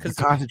Hargrave? Because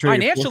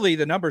financially,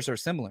 the numbers are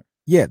similar.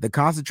 Yeah, the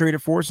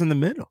concentrated force in the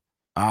middle.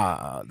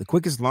 The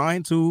quickest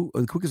line to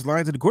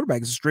the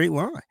quarterback is a straight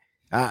line.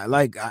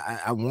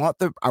 I want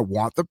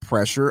the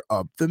pressure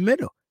up the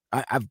middle.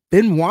 I've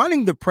been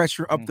wanting the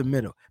pressure up the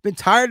middle. Been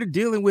tired of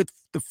dealing with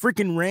the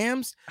freaking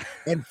Rams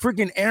and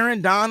freaking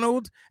Aaron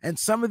Donald and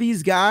some of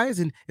these guys.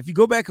 And if you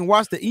go back and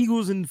watch the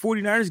Eagles and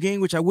 49ers game,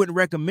 which I wouldn't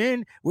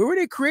recommend, where were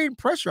they creating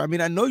pressure? I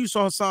mean, I know you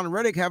saw Hassan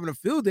Reddick having a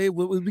field day. It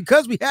was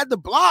because we had the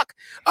block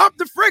up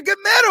the freaking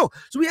middle.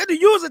 So we had to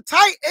use a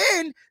tight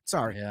end.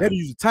 Sorry, we had to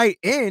use a tight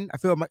end. I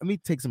feel like, let me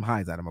take some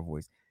highs out of my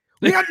voice.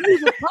 We had to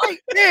use a tight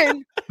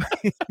end.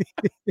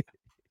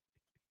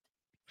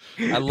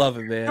 I love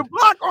it, man. The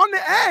block on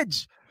the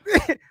edge.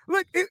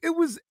 Look, it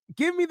was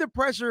give me the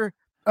pressure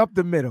up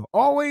the middle.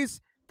 Always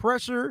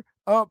pressure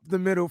up the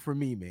middle for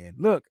me, man.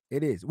 Look,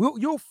 it is.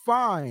 You'll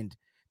find,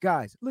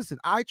 guys, listen,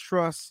 I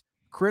trust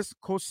Chris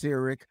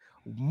Kocurek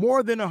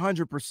more than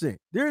 100%.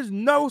 There's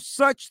no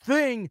such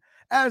thing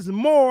as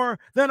more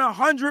than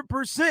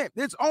 100%.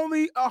 It's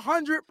only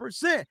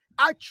 100%.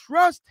 I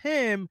trust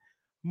him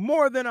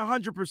more than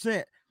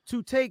 100%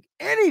 to take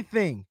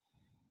anything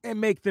and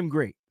make them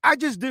great. I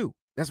just do.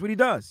 That's what he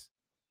does.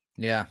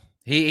 Yeah,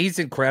 he's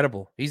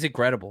incredible. He's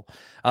incredible.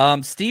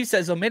 Steve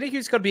says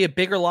Omenihu's going to be a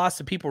bigger loss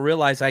than people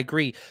realize. I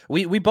agree.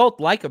 We both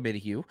like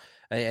Omenihu.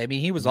 I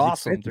mean, he was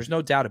awesome. There's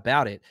no doubt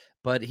about it.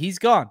 But he's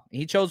gone.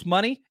 He chose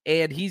money,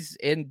 and he's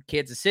in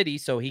Kansas City,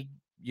 so he,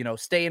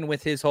 staying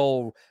with his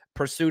whole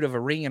pursuit of a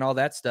ring and all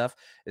that stuff.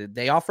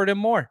 They offered him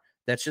more.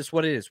 That's just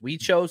what it is. We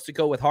chose to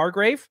go with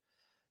Hargrave,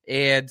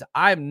 and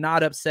I'm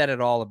not upset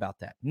at all about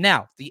that.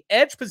 Now, the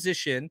edge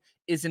position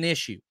is an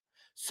issue.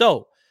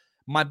 So,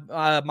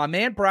 my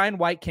man Brian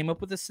White came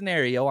up with a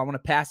scenario. I want to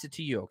pass it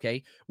to you,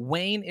 okay?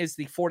 Wayne is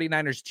the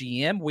 49ers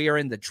GM. We are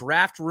in the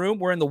draft room.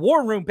 We're in the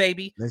war room,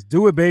 baby. Let's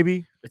do it,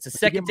 baby. It's the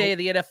second day of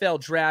the NFL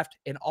draft,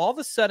 and all of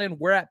a sudden,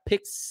 we're at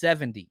pick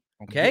 70,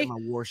 okay? My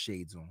war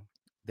shades on.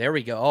 There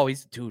we go. Oh,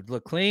 dude,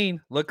 look clean.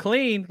 Look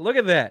clean. Look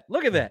at that.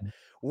 Look at that.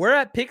 We're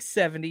at pick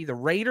 70. The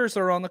Raiders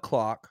are on the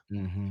clock,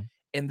 and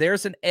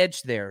there's an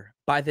edge there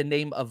by the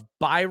name of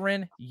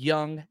Byron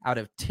Young out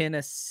of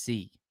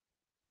Tennessee.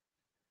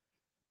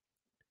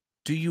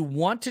 Do you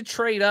want to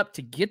trade up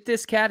to get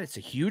this cat? It's a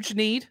huge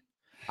need.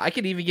 I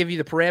can even give you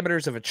the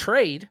parameters of a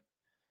trade.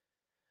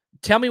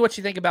 Tell me what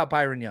you think about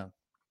Byron Young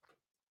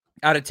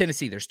out of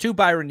Tennessee. There's 2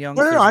 Byron Youngs.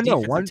 No, I know.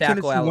 One's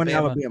Tennessee, one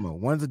Alabama.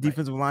 One's a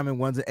defensive lineman,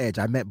 one's an edge.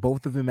 I met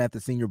both of them at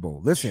the Senior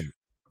Bowl. Listen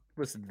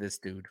to this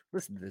dude.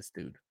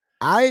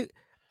 I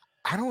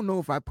don't know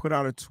if I put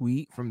out a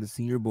tweet from the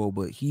Senior Bowl,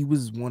 but he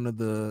was one of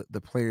the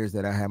players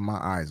that I had my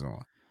eyes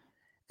on.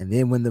 And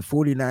then when the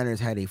 49ers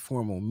had a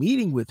formal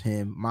meeting with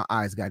him, my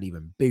eyes got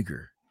even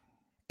bigger.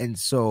 And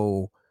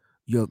so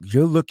you're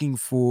looking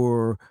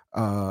for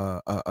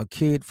a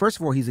kid. First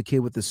of all, he's a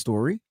kid with a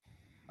story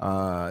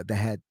that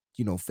had,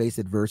 faced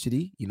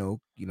adversity,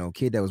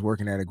 kid that was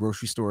working at a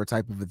grocery store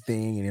type of a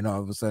thing. And then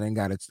all of a sudden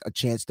got a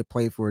chance to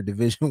play for a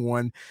Division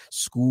I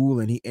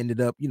school. And he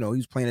ended up, he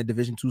was playing at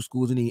Division II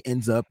schools, and he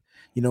ends up,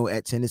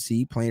 at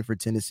Tennessee, playing for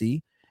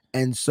Tennessee.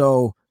 And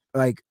so,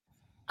 like,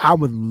 I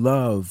would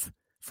love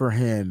for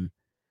him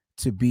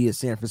to be a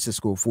San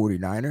Francisco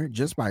 49er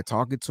just by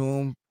talking to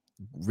him.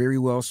 Very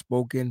well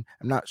spoken.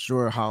 I'm not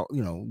sure how,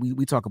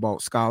 we talk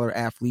about scholar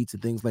athletes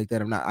and things like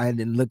that. I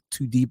didn't look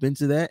too deep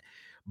into that,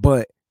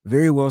 but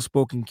very well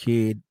spoken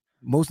kid.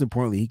 Most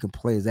importantly, he can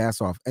play his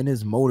ass off, and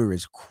his motor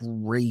is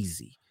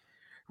crazy,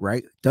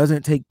 right?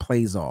 Doesn't take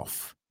plays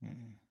off.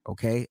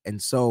 Okay. And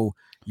so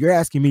you're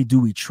asking me, do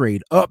we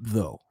trade up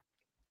though?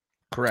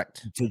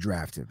 Correct. To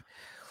draft him.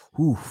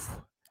 Oof.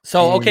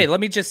 So, okay,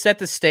 let me just set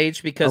the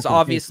stage because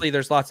obviously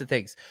there's lots of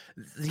things.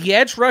 The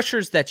edge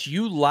rushers that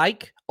you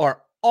like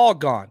are all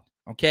gone.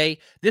 Okay,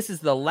 this is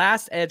the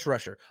last edge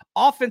rusher.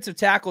 Offensive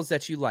tackles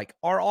that you like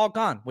are all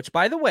gone, which,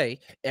 by the way,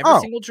 every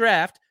single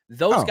draft,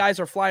 those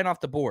guys are flying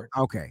off the board.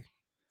 Okay.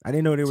 I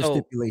didn't know there were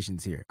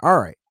stipulations here. All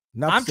right.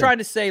 I'm trying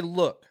to say,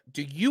 look,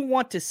 do you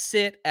want to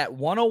sit at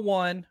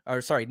 101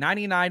 or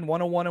 99,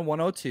 101, and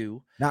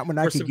 102 not when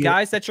for some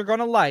guys that you're going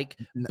to like,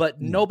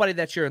 but nobody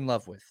that you're in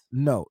love with?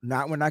 No,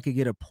 not when I could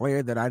get a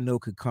player that I know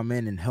could come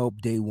in and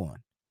help day one.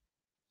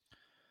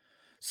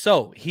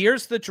 So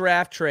here's the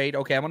draft trade.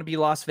 Okay, I'm going to be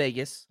Las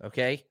Vegas,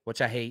 okay,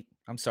 which I hate.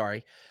 I'm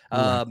sorry.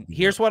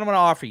 Here's what I'm going to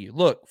offer you.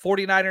 Look,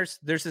 49ers,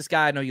 there's this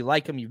guy. I know you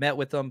like him. You met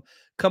with him.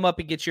 Come up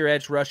and get your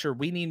edge rusher.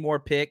 We need more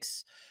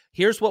picks.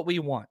 Here's what we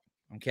want,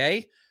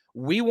 okay?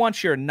 We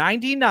want your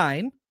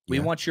 99. We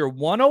want your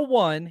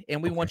 101,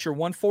 and we want your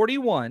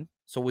 141.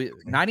 So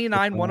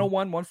 99, 101,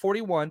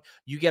 141.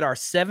 You get our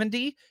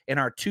 70 and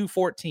our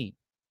 214.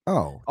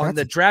 Oh. On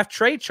the draft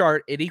trade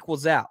chart, it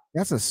equals out.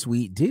 That's a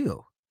sweet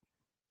deal.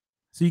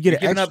 So you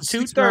get an extra up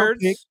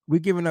 2/3. We're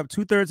giving up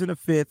 2/3 and a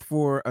fifth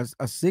for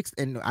a sixth,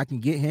 and I can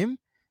get him.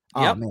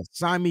 Oh man,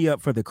 sign me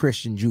up for the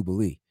Christian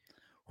Jubilee.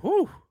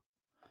 Whew.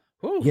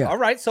 Yeah. All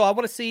right. So I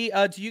want to see.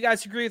 Do you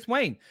guys agree with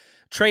Wayne?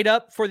 Trade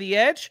up for the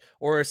edge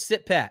or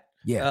sit pat?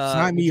 Yeah.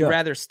 Sign me would you up.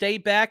 rather stay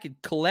back and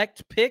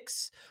collect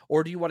picks,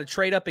 or do you want to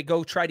trade up and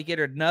go try to get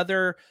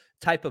another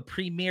type of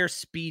premier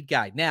speed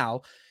guy?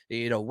 Now,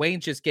 Wayne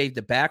just gave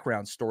the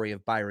background story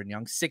of Byron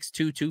Young,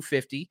 6'2",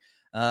 250.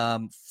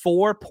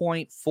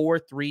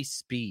 4.43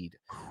 speed.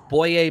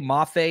 Boye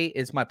Mafe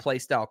is my play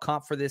style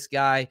comp for this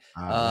guy.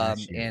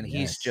 And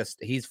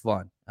he's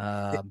fun.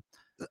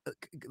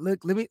 Look,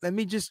 let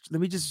me just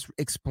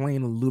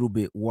explain a little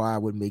bit why I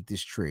would make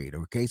this trade.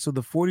 Okay. So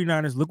the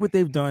 49ers, look what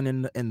they've done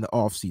in the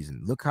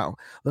offseason. Look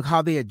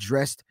how they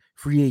addressed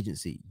free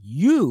agency.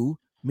 You,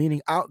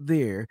 meaning out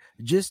there,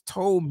 just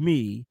told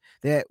me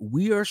that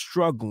we are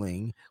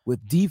struggling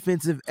with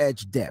defensive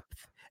edge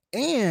depth.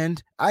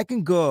 And I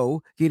can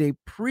go get a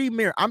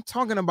premier. I'm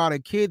talking about a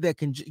kid that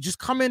can just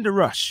come in to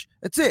rush.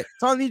 That's it.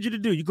 That's all I need you to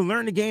do. You can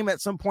learn the game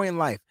at some point in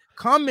life.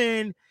 Come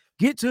in,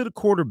 get to the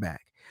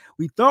quarterback.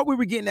 We thought we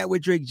were getting that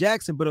with Drake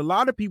Jackson, but a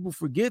lot of people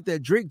forget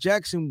that Drake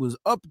Jackson was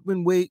up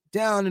in weight,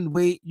 down in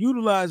weight,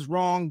 utilized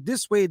wrong,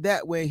 this way,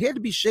 that way. He had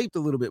to be shaped a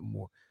little bit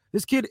more.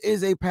 This kid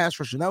is a pass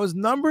rusher. Now, his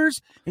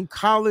numbers in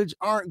college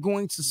aren't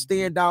going to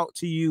stand out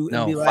to you.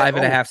 No, and be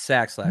 5.5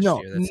 sacks last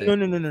year. That's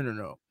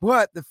no.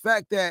 But the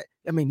fact that,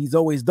 he's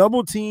always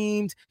double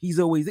teamed. He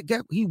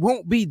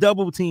won't be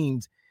double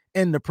teamed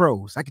in the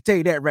pros. I can tell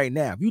you that right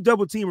now. If you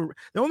double team,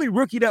 the only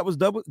rookie that was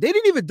they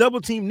didn't even double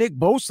team Nick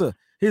Bosa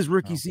his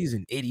rookie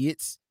season,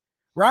 idiots.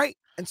 Right?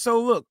 And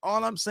so, look,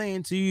 all I'm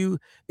saying to you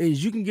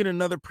is you can get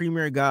another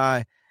premier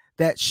guy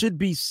that should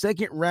be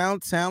second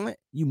round talent.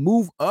 You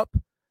move up.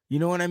 You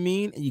know what I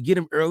mean? And you get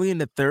him early in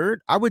the third.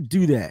 I would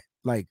do that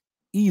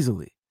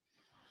easily.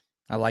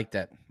 I like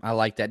that.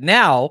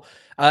 Now,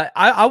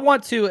 I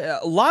want to.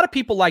 A lot of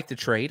people like to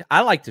trade. I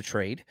like to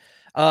trade.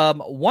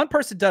 One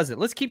person doesn't.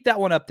 Let's keep that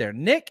one up there.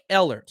 Nick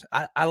Ellert.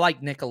 I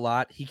like Nick a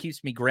lot. He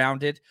keeps me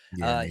grounded.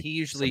 Yeah, he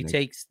usually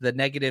takes the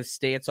negative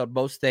stance on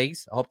most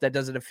things. I hope that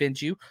doesn't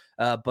offend you.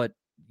 But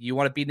you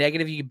want to be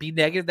negative, you can be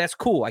negative. That's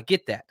cool. I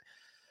get that.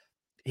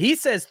 He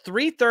says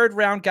 3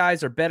 third-round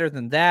guys are better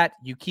than that.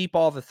 You keep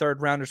all the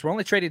third rounders. We're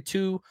only traded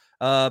 2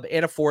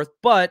 and a fourth,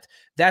 but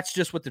that's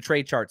just what the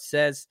trade chart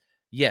says.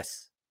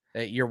 Yes,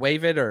 you're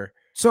waiving or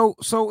so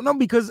no,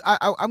 because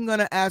I'm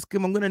gonna ask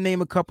him. I'm gonna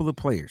name a couple of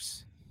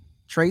players: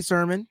 Trey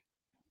Sermon,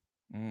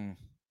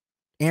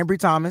 Ambry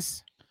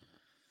Thomas.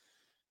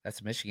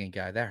 That's a Michigan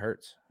guy. That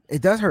hurts.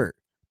 It does hurt,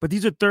 but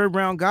these are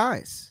third-round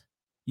guys.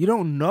 You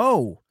don't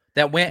know.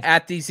 That went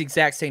at these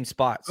exact same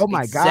spots. Oh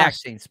my gosh. Exact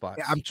same spots.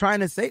 Yeah, I'm trying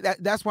to say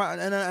that. That's why,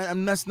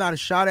 and that's not a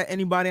shot at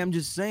anybody. I'm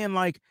just saying,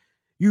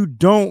 you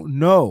don't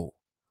know,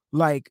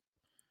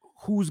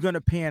 who's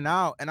gonna pan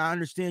out. And I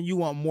understand you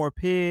want more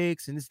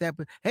picks and this, that,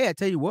 but hey, I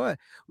tell you what,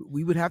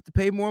 we would have to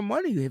pay more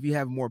money if you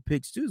have more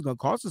picks too. It's gonna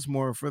cost us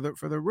more for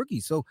the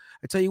rookies. So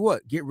I tell you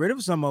what, get rid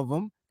of some of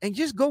them and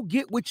just go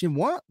get what you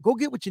want. Go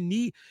get what you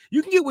need.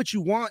 You can get what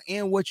you want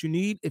and what you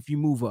need if you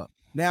move up.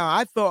 Now,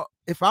 I thought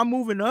if I'm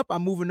moving up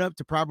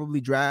to probably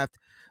draft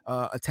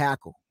a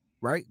tackle,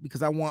 right?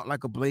 Because I want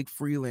a Blake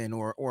Freeland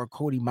or a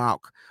Cody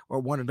Mauch or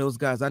one of those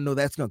guys. I know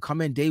that's going to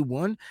come in day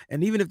one.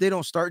 And even if they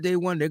don't start day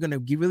one, they're going to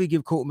really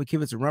give Colton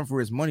McKivitz a run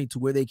for his money to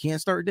where they can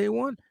start day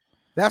one.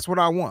 That's what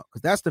I want,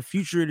 because that's the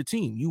future of the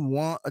team. You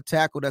want a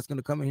tackle that's going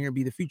to come in here and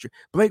be the future.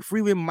 Blake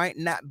Freeland might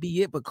not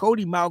be it, but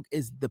Cody Mauch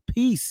is the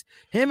piece.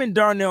 Him and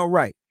Darnell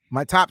Wright,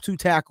 my top 2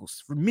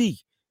 tackles for me.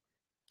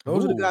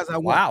 Those are the guys I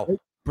want. Wow.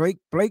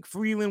 Blake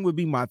Freeland would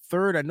be my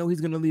third. I know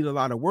he's going to lead a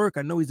lot of work.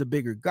 I know he's a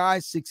bigger guy,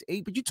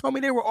 6'8", but you told me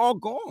they were all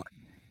gone.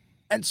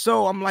 And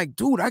so I'm like,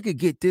 dude, I could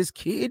get this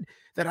kid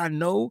that I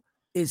know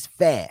is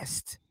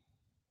fast.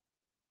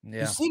 Yeah.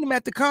 You've seen him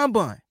at the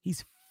combine.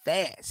 He's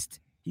fast.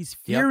 He's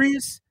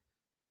furious.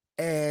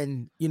 Yep.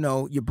 And,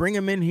 you bring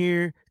him in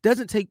here.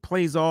 Doesn't take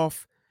plays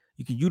off.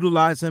 You can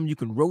utilize him. You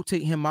can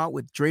rotate him out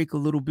with Drake a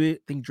little bit.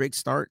 I think Drake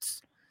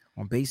starts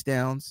on base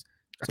downs.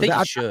 I think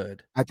he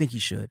should. I think he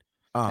should.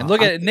 And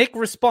look at it. Nick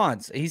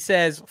responds. He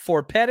says,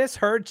 for Pettis,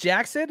 Hurd,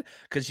 Jackson,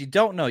 because you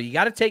don't know. You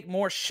got to take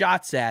more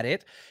shots at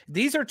it.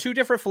 These are two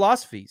different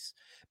philosophies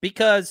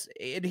because,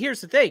 and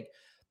here's the thing,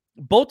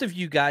 both of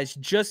you guys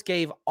just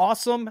gave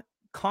awesome,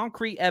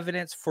 concrete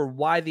evidence for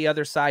why the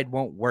other side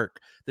won't work.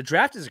 The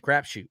draft is a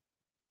crapshoot.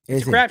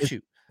 It's a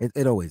crapshoot.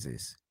 It always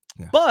is.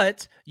 Yeah.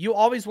 But you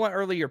always want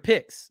earlier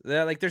picks.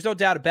 Like, there's no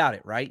doubt about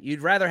it, right?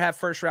 You'd rather have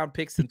first-round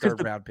picks than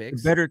third-round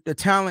picks. The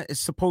talent is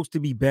supposed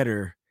to be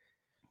better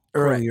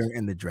earlier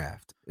in the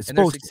draft. And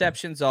there's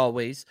exceptions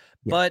always.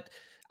 Yeah. But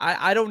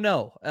I don't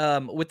know.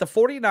 With the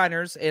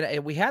 49ers,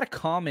 and we had a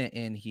comment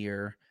in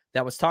here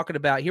that was talking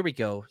about, here we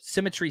go,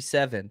 Symmetry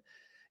 7.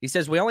 He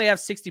says, we only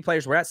have 60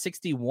 players. We're at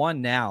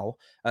 61 now.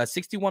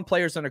 61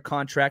 players under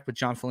contract with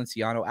John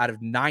Feliciano out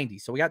of 90.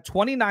 So we got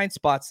 29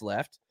 spots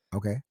left.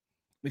 Okay.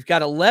 We've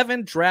got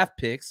 11 draft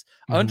picks,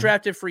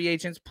 undrafted free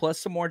agents, plus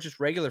some more just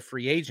regular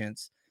free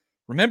agents.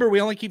 Remember, we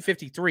only keep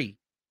 53.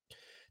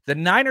 The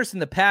Niners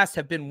in the past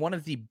have been one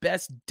of the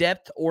best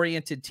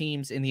depth-oriented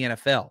teams in the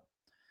NFL.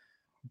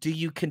 Do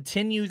you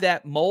continue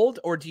that mold,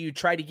 or do you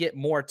try to get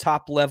more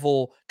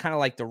top-level, kind of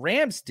like the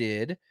Rams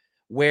did,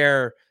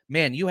 where,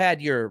 man, you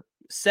had your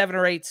 7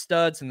 or 8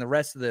 studs and the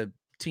rest of the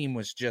team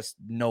was just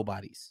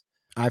nobodies?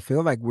 I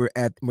feel like we're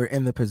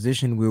in the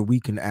position where we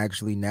can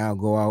actually now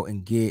go out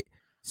and get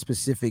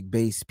specific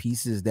base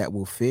pieces that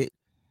will fit,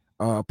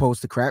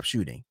 opposed to crap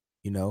shooting,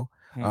 you know?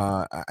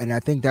 And I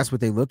think that's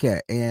what they look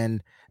at.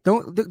 And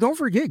don't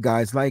forget,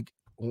 guys, like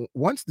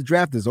once the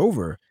draft is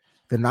over,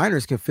 the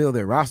Niners can fill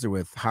their roster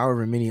with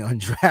however many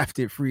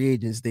undrafted free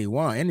agents they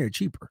want, and they're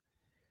cheaper.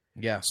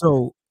 Yeah.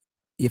 So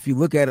if you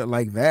look at it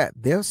like that,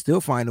 they'll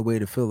still find a way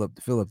to fill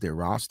up their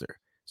roster.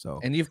 So,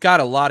 and you've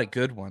got a lot of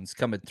good ones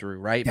coming through,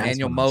 right?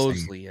 Manuel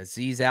Mosley,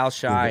 Azeez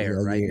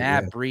Al-Shire, right?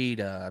 Matt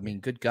Breida. I mean,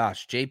 good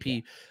gosh,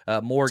 JP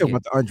Morgan. Talking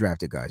about the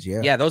undrafted guys,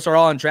 yeah, those are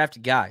all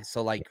undrafted guys.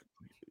 So, like,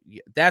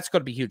 that's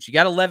going to be huge. You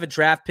got 11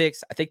 draft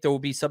picks. I think there will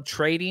be some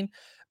trading,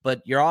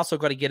 but you're also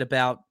going to get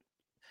about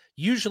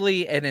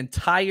usually an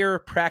entire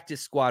practice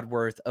squad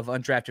worth of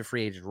undrafted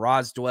free agents.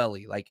 Roz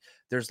Dwelly, like,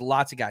 there's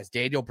lots of guys.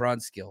 Daniel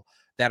Brunskill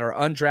that are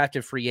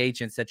undrafted free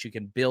agents that you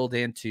can build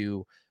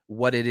into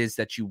what it is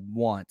that you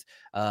want.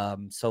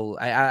 So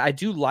I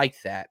do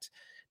like that.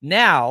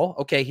 Now,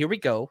 okay, here we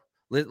go.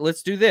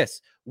 Let's do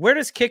this. Where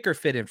does kicker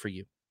fit in for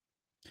you?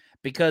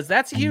 Because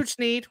that's a huge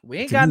need. We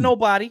ain't got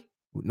nobody.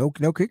 No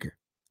kicker.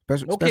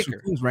 Special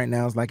teams right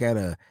now is like at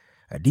a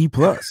D+. You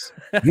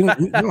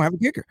don't have a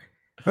kicker.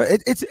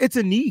 It's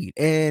a need.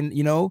 And,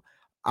 you know,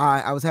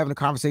 I was having a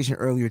conversation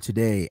earlier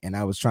today, and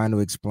I was trying to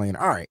explain,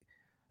 all right,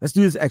 let's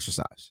do this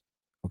exercise.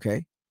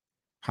 Okay.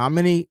 How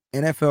many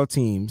NFL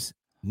teams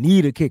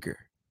need a kicker?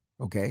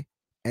 Okay.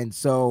 And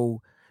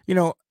so, you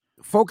know,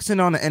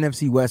 focusing on the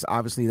NFC West,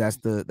 obviously that's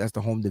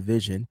the home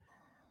division.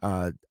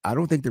 I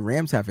don't think the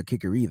Rams have a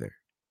kicker either.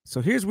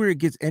 So here's where it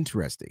gets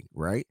interesting,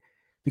 right?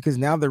 Because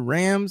now the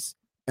Rams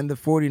and the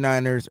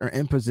 49ers are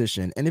in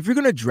position. And if you're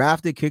going to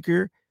draft a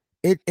kicker,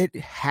 it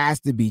has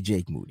to be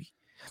Jake Moody.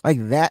 Like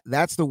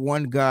that's the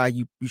one guy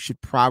you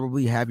should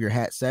probably have your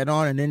hat set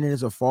on. And then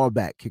there's a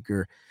fallback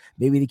kicker,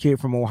 maybe the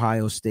kid from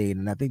Ohio State.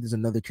 And I think there's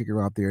another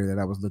kicker out there that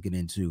I was looking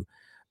into.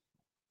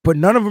 But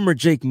none of them are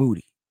Jake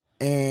Moody.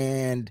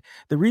 And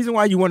the reason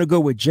why you want to go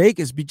with Jake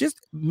is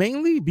just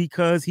mainly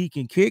because he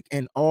can kick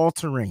in all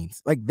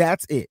terrains. Like,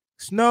 that's it.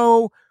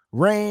 Snow,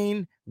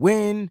 rain,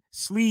 wind,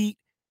 sleet,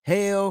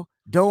 hail,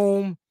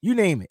 dome, you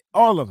name it.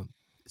 All of them.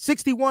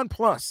 61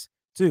 plus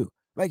too.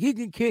 Like, he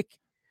can kick,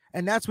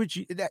 and that's what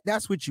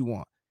you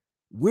want.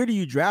 Where do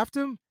you draft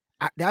him?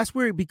 That's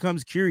where it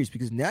becomes curious,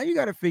 because now you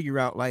got to figure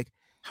out, like,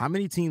 how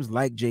many teams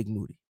like Jake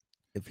Moody?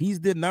 If he's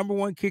the number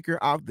one kicker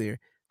out there,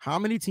 how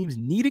many teams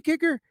need a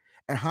kicker,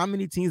 and how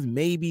many teams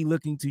may be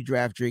looking to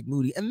draft Jake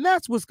Moody? And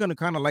that's what's going to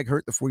kind of like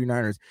hurt the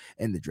 49ers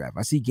in the draft.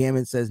 I see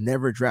Gammon says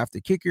never draft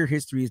a kicker.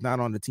 History is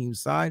not on the team's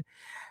side.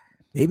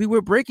 Maybe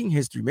we're breaking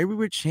history. Maybe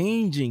we're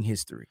changing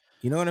history.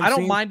 You know what I'm saying? I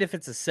don't mind if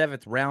it's a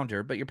 7th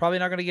rounder, but you're probably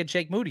not going to get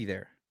Jake Moody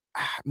there.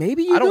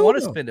 Maybe you I don't want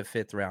to spend a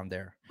 5th round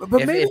there.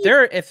 But and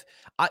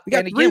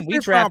again, we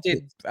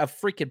drafted a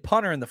freaking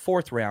punter in the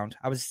 4th round.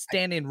 I was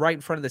standing right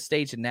in front of the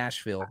stage in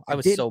Nashville. I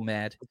was so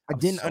mad. I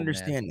didn't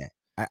understand that.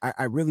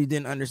 I really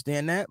didn't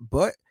understand that,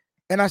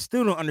 and I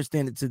still don't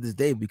understand it to this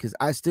day, because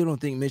I still don't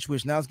think Mitch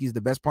Wishnowsky is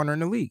the best punter in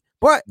the league.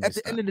 But at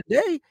the end of the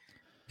day,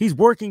 he's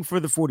working for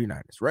the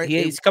 49ers, right?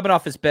 He's coming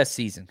off his best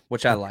season,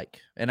 which I like.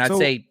 And I'd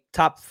say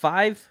top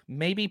 5,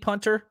 maybe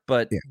punter,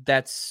 but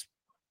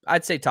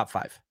I'd say top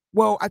 5.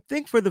 Well, I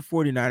think for the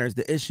 49ers,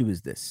 the issue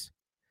is this.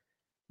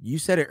 You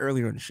said it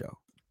earlier in the show.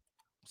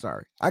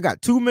 Sorry. I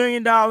got $2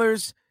 million.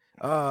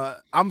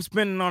 I'm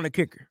spending on a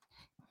kicker.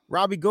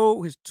 Robbie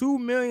Gould, his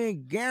 $2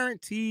 million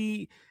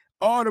guaranteed,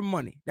 all the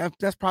money.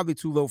 That's probably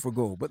too low for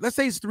Gould, but let's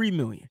say it's $3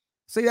 million.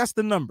 Say that's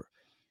the number.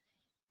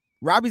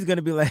 Robbie's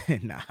gonna be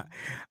like, nah,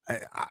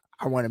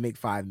 I want to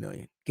make $5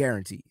 million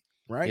guaranteed,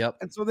 right? Yep.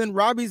 And so then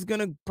Robbie's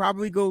gonna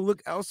probably go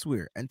look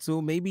elsewhere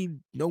until maybe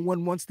no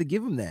one wants to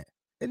give him that,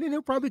 and then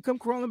he'll probably come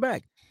crawling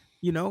back,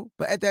 you know.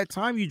 But at that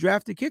time, you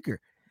draft a kicker,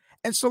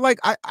 And so, like,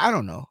 I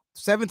don't know.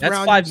 7th That's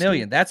round. $5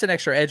 million. That's an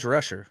extra edge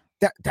rusher.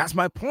 That's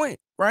my point,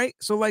 right?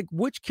 So, like,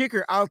 which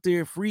kicker out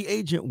there, free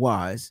agent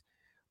wise,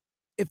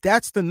 if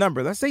that's the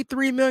number, let's say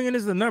 3 million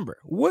is the number.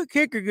 What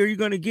kicker are you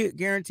going to get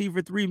guaranteed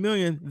for 3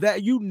 million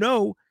that you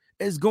know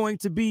is going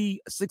to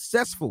be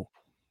successful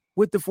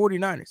with the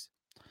 49ers?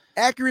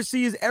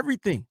 Accuracy is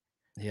everything.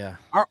 Yeah.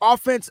 Our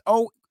offense.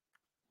 Oh,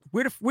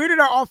 where did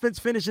our offense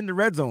finish in the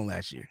red zone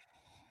last year?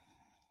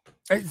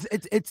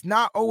 It's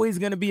not always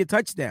going to be a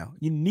touchdown.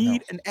 You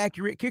need an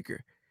accurate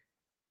kicker.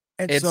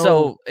 And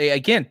so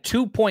again,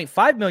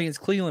 2.5 million is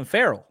Cleveland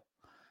Farrell.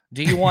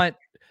 Do you want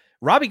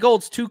Robbie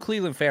Gould's 2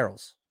 Cleveland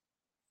Farrells?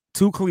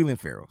 2 Cleveland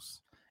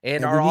Farrells.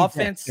 And our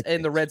offense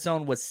in the red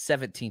zone was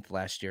 17th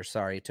last year.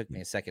 Sorry, it took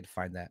me a second to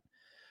find that.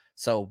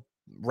 So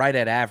right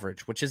at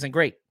average, which isn't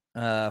great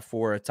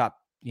for a top,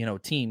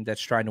 team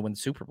that's trying to win the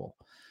Super Bowl.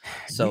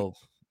 So,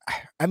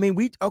 I mean,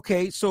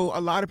 so a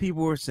lot of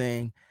people were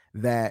saying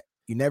that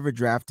you never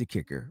draft a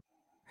kicker.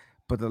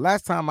 But the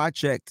last time I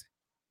checked,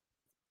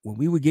 when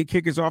we would get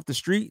kickers off the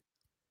street,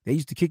 they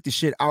used to kick the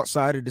shit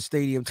outside of the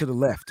stadium to the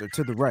left or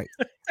to the right.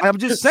 I'm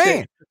just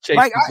saying.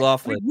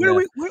 What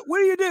do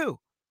you do?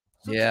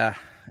 Yeah.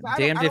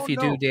 Damned if you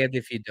do, damned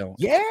if you don't.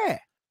 Yeah.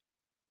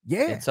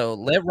 Yeah. And so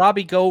let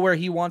Robbie go where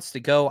he wants to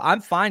go.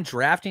 I'm fine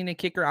drafting a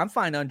kicker. I'm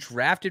fine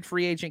undrafted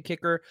free agent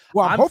kicker.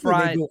 Well, I'm hoping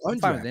fine, they go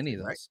undrafted, fine with any of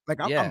those. Right?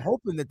 Like I'm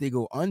hoping that they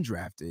go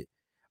undrafted.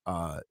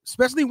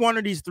 Especially one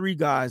of these 3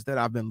 guys that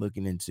I've been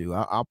looking into.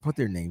 I'll put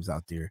their names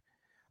out there.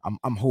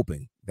 I'm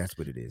hoping that's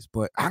what it is,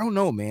 but I don't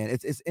know, man.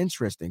 It's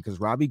interesting because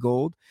Robbie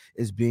Gould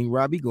is being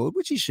Robbie Gould,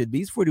 which he should be.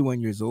 He's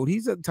 41 years old.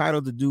 He's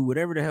entitled to do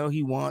whatever the hell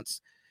he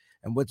wants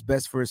and what's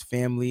best for his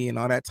family and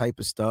all that type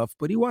of stuff.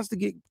 But he wants to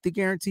get the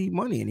guaranteed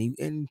money,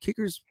 and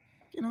kickers,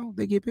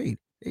 they get paid.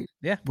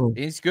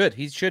 He's good.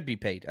 He should be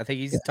paid. I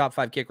think he's the top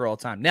 5 kicker all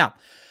time. Now,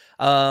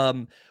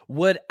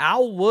 would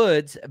Al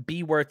Woods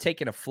be worth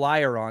taking a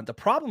flyer on? The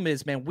problem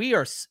is, man,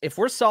 if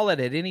we're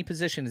solid at any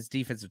position as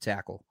defensive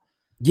tackle.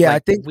 Yeah,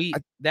 like, I think we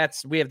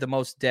have the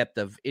most depth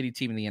of any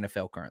team in the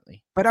NFL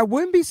currently. But I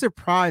wouldn't be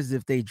surprised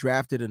if they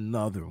drafted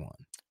another one.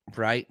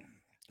 Right?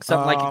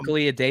 Something like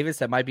Kalia Davis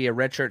that might be a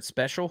redshirt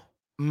special.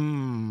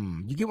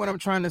 You get what I'm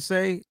trying to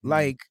say?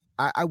 Like,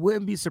 I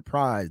wouldn't be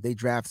surprised they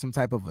draft some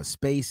type of a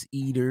space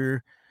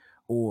eater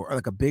or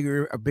like a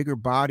bigger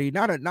body,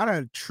 not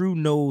a true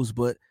nose,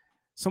 but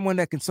someone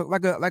that can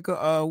like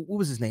a what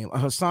was his name? A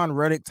Hassan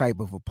Reddick type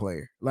of a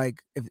player.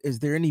 Like, is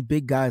there any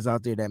big guys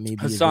out there that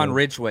maybe Hassan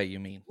Ridgeway? You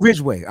mean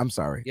Ridgeway? I'm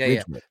sorry. Yeah,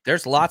 Ridgeway. Yeah.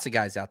 There's lots of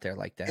guys out there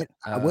like that.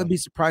 I wouldn't be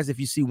surprised if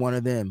you see one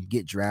of them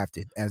get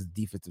drafted as a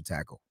defensive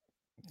tackle.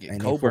 Yeah,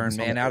 Coburn,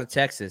 man, out of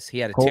Texas, he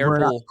had a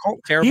terrible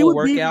he would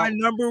workout. Be my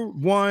number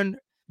 1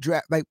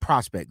 draft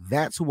prospect.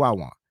 That's who I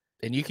want.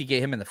 And you could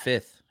get him in the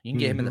 5th. You can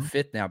get him in the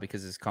 5th now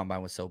because his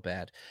combine was so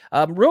bad.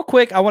 Real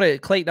quick,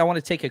 Clayton, I want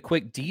to take a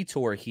quick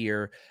detour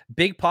here.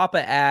 Big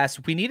Papa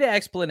asked, we need an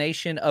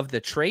explanation of the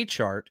trade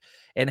chart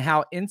and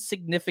how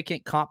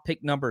insignificant comp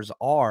pick numbers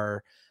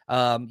are.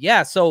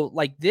 So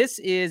like this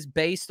is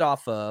based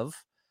off of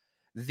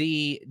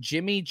the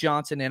Jimmy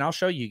Johnson, and I'll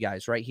show you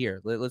guys right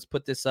here. Let's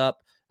put this up.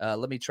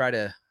 Let me try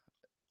to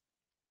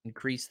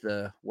increase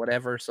the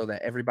whatever so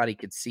that everybody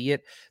could see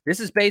it. This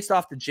is based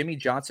off the Jimmy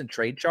Johnson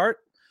trade chart.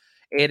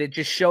 And it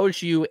just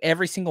shows you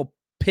every single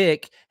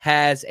pick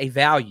has a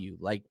value.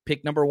 Like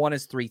pick number 1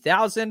 is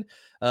 3,000.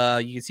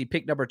 You can see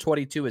pick number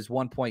 22 is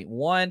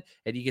 1.1.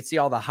 And you can see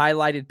all the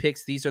highlighted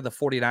picks. These are the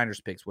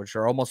 49ers picks, which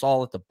are almost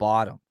all at the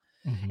bottom.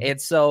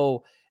 And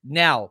so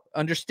now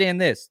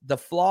understand this. The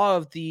flaw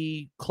of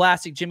the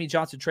classic Jimmy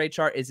Johnson trade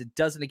chart is it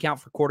doesn't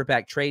account for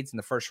quarterback trades in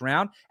the first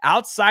round.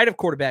 Outside of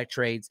quarterback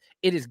trades,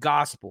 it is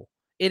gospel.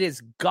 It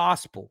is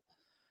gospel.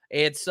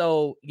 And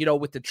so,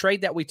 with the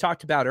trade that we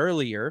talked about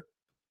earlier,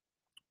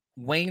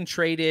 Wayne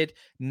traded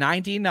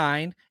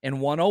 99 and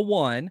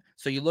 101.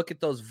 So you look at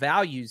those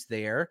values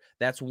there.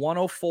 That's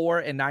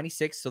 104 and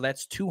 96. So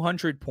that's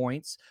 200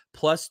 points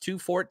plus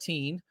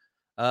 214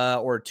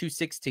 or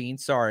 216.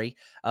 Sorry.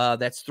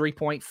 That's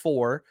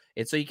 3.4.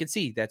 And so you can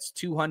see that's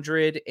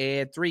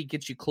 203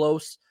 gets you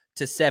close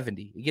to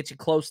 70. It gets you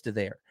close to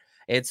there.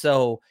 And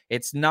so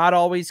it's not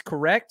always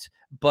correct,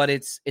 but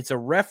it's a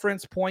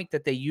reference point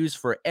that they use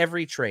for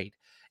every trade.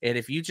 And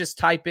if you just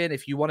type in,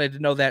 if you wanted to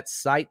know that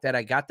site that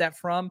I got that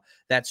from,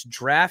 that's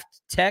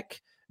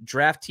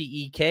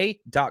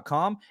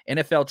drafttek.com,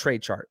 NFL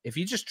trade chart. If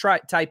you just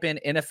type in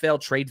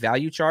NFL trade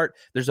value chart,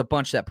 there's a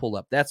bunch that pull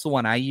up. That's the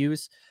one I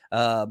use.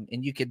 And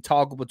you can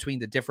toggle between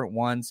the different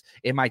ones.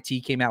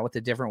 MIT came out with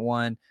a different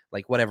one,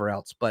 like whatever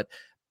else. But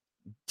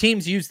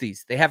teams use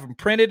these. They have them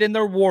printed in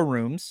their war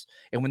rooms.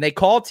 And when they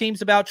call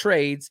teams about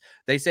trades,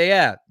 they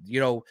say,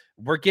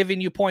 we're giving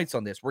you points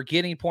on this. We're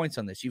getting points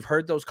on this. You've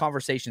heard those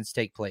conversations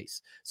take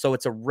place. So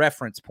it's a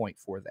reference point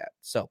for that.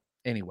 So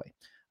anyway,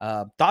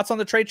 thoughts on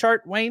the trade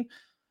chart, Wayne?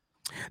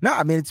 No,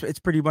 I mean, it's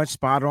pretty much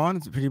spot on.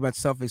 It's pretty much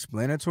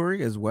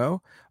self-explanatory as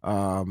well.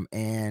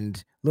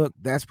 And look,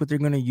 that's what they're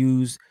going to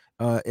use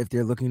if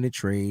they're looking to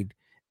trade.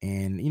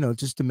 And,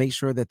 just to make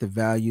sure that the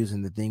values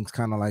and the things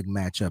kind of like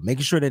match up,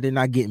 making sure that they're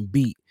not getting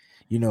beat,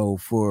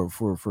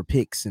 for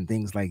picks and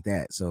things like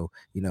that. So,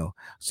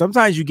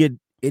 sometimes you get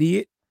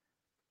idiot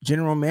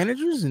general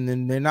managers and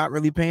then they're not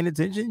really paying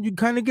attention. You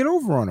kind of get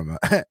over on them.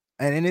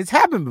 And it's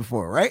happened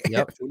before, right?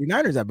 Yep.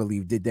 49ers, I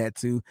believe, did that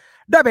to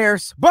the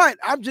Bears. But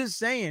I'm just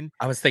saying.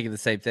 I was thinking the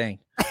same thing.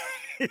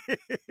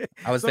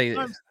 I was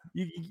thinking.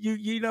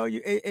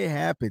 It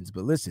happens.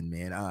 But listen,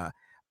 man,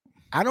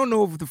 I don't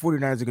know if the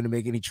 49ers are going to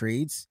make any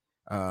trades.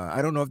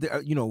 I don't know if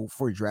they're,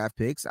 for draft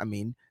picks. I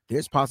mean,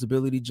 there's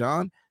possibility,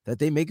 John, that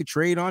they make a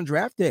trade on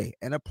draft day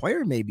and a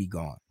player may be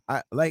gone.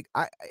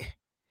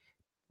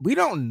 We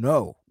don't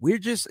know. We're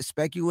just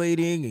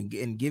speculating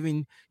and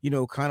giving,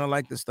 kind of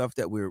like the stuff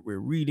that we're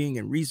reading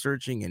and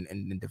researching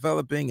and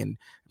developing and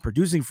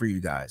producing for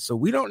you guys. So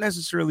we don't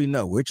necessarily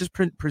know. We're just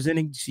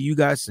presenting to you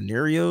guys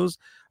scenarios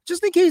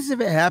just in case if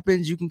it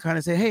happens, you can kind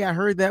of say, hey, I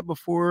heard that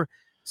before.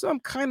 So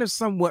I'm kind of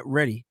somewhat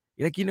ready.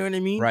 Like, you know what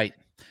I mean? Right.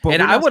 But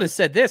and I would have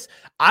said this.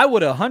 I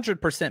would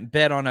 100%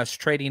 bet on us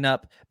trading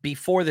up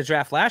before the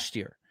draft last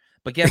year.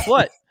 But guess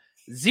what?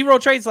 0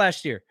 trades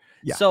last year.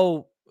 Yeah.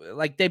 So,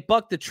 they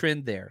bucked the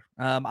trend there.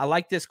 I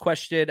like this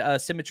question.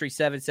 Symmetry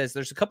 7 says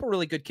there's a couple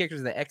really good kickers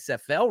in the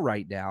XFL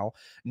right now.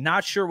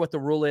 Not sure what the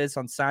rule is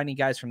on signing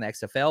guys from the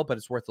XFL, but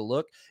it's worth a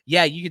look.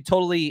 Yeah, you could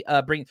totally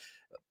bring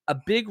a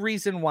big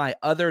reason why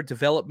other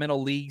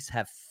developmental leagues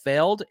have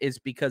failed is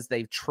because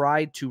they've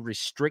tried to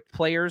restrict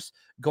players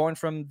going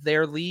from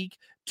their league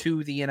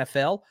to the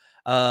NFL.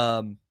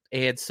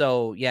 And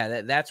so,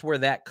 yeah, that's where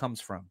that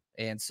comes from.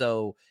 And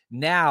so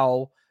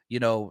now,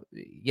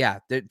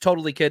 they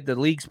totally could. The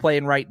league's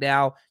playing right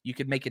now. You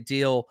could make a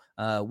deal.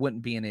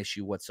 Wouldn't be an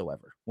issue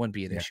whatsoever. Wouldn't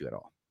be an issue at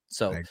all.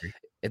 So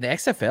in the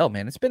XFL,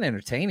 man, it's been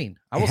entertaining.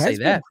 I will say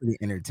that. Pretty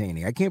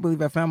entertaining. I can't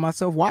believe I found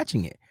myself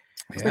watching it.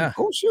 I was like,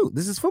 oh, shoot,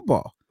 this is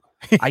football.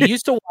 I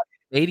used to watch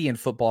Canadian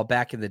football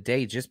back in the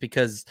day just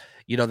because,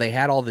 they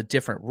had all the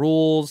different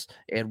rules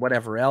and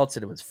whatever else,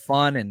 and it was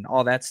fun and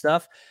all that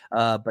stuff.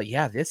 But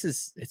yeah, it's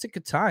a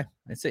good time.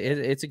 It's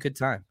a good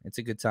time. It's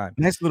a good time.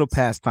 Nice little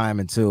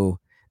pastime until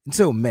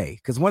May,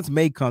 because once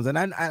May comes, and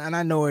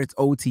I know it's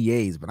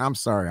OTAs, but I'm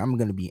sorry, I'm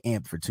going to be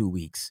amped for 2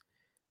 weeks.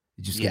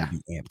 It's just going to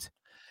be amped.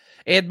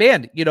 And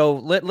man,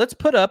 let's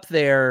put up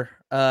there,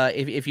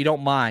 if you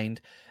don't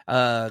mind,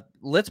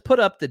 let's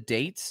put up the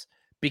dates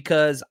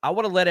because I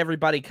want to let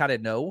everybody kind of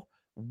know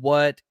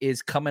what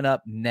is coming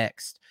up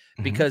next.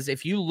 Because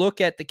if you look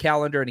at the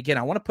calendar, and again,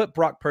 I want to put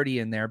Brock Purdy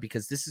in there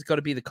because this is going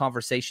to be the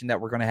conversation that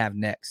we're going to have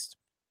next.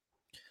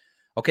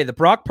 Okay, the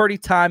Brock Purdy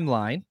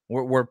timeline,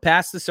 we're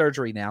past the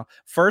surgery now.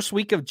 First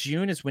week of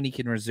June is when he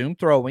can resume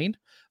throwing.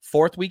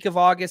 4th week of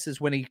August is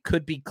when he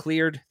could be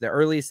cleared, the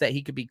earliest that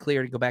he could be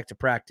cleared to go back to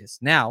practice.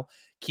 Now,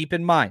 keep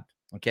in mind,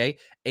 okay,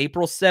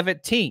 April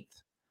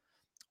 17th,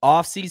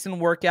 off-season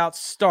workouts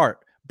start.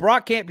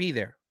 Brock can't be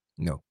there.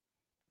 No.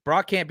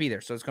 Brock can't be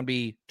there. So it's going to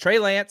be Trey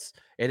Lance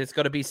and it's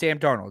going to be Sam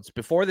Darnold. It's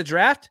before the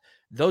draft.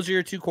 Those are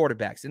your 2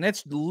 quarterbacks. And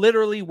it's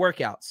literally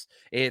workouts.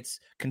 It's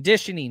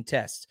conditioning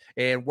tests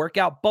and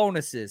workout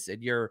bonuses.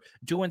 And you're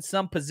doing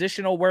some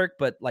positional work,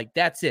 but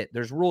that's it.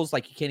 There's rules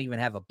like you can't even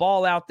have a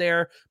ball out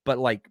there, but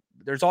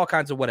there's all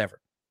kinds of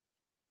whatever.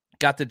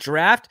 Got the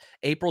draft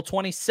April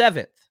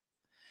 27th.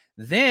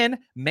 Then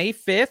May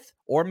 5th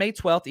or May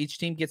 12th, each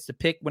team gets to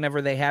pick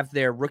whenever they have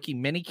their rookie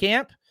mini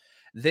camp.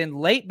 Then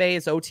late May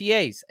is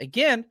OTAs.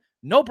 Again,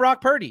 no Brock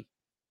Purdy.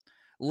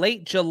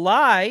 Late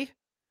July,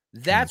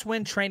 that's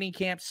when training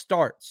camp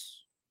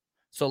starts.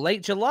 So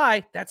late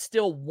July, that's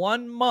still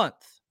 1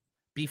 month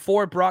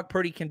before Brock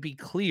Purdy can be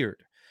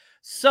cleared.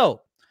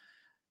 So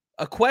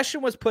a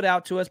question was put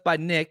out to us by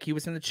Nick. He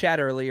was in the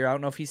chat earlier. I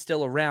don't know if he's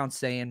still around,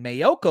 saying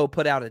Mayoko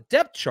put out a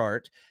depth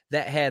chart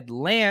that had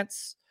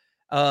Lance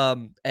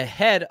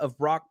ahead of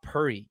Brock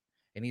Purdy.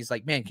 And he's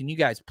like, man, can you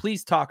guys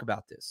please talk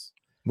about this?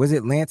 Was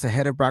it Lance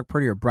ahead of Brock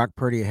Purdy or Brock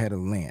Purdy ahead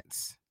of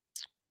Lance?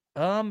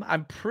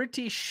 I'm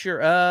pretty sure.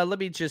 Let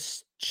me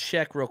just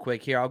check real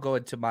quick here. I'll go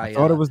into my. I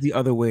thought it was the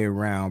other way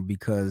around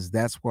because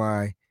that's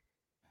why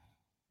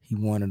he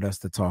wanted us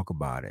to talk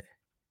about it.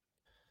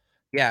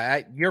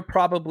 Yeah, you're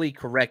probably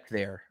correct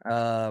there.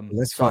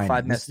 Let's so find if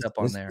I messed up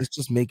on there, let's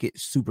just make it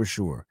super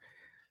sure.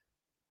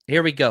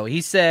 Here we go.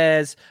 He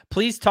says,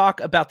 please talk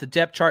about the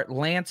depth chart.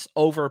 Lance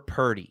over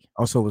Purdy.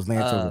 Also, it was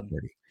Lance over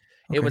Purdy.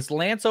 Okay. It was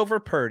Lance over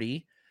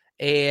Purdy.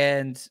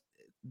 And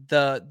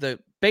the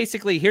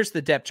basically, here's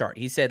the depth chart.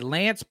 He said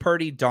Lance,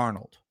 Purdy,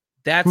 Darnold.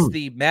 That's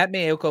the Matt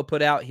Mayoko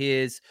put out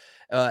his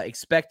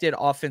expected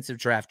offensive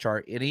draft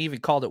chart, and he even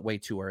called it way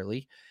too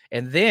early.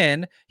 And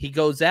then he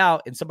goes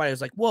out, and somebody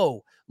was like,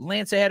 whoa,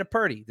 Lance ahead of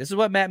Purdy. This is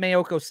what Matt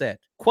Mayoko said.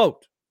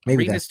 Quote,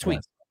 read this tweet.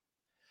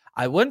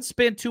 I wouldn't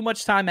spend too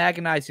much time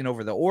agonizing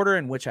over the order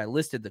in which I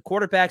listed the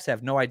quarterbacks. I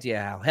have no idea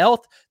how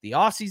health, the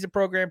offseason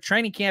program,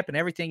 training camp, and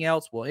everything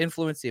else will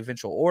influence the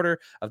eventual order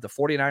of the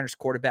 49ers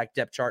quarterback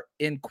depth chart,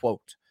 end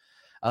quote.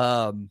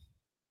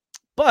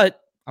 But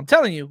I'm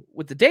telling you,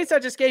 with the dates I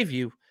just gave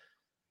you,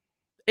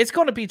 it's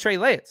going to be Trey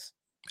Lance.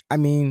 I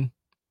mean,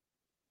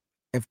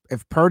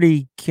 if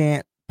Purdy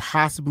can't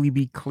possibly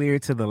be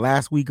cleared to the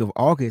last week of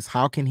August,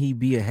 how can he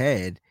be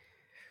ahead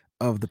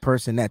of the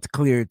person that's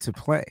cleared to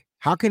play?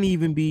 How can he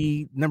even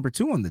be number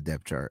 2 on the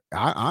depth chart?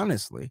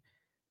 Honestly.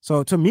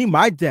 So to me,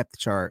 my depth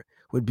chart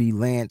would be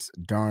Lance,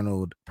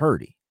 Darnold,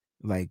 Purdy.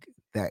 Like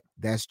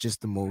that's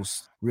just the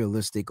most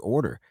realistic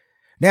order.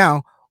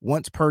 Now,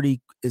 once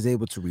Purdy is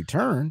able to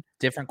return,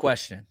 different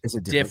question. It's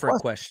a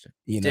different question.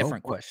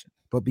 Different question.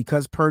 But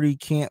because Purdy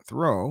can't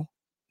throw,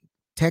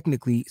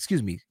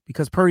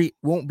 because Purdy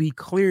won't be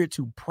cleared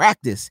to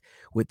practice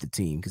with the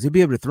team, because he'll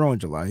be able to throw in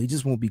July. He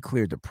just won't be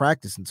cleared to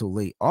practice until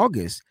late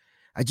August.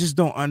 I just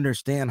don't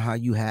understand how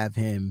you have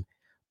him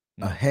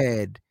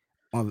ahead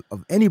of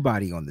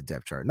anybody on the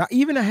depth chart, not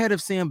even ahead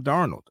of Sam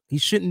Darnold. He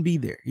shouldn't be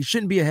there. He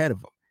shouldn't be ahead of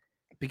him.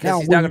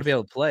 Because he's not going to be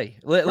able to play.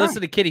 Listen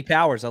to Kenny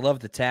Powers. I love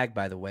the tag,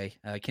 by the way.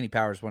 Kenny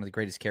Powers is one of the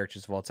greatest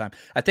characters of all time.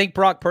 I think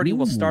Brock Purdy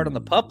will start on the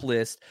PUP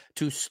list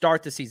to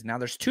start the season. Now,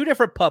 there's 2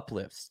 different PUP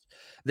lists.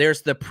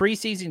 There's the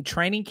preseason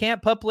training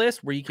camp PUP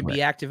list, where you can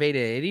be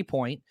activated at any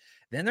point.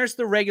 Then there's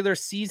the regular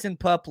season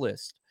PUP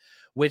list,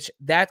 which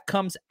that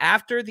comes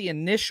after the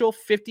initial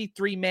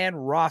 53-man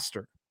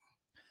roster.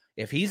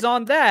 If he's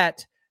on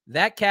that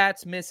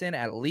cat's missing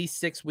at least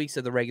 6 weeks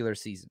of the regular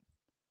season.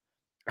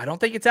 I don't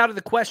think it's out of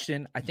the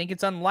question. I think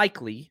it's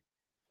unlikely.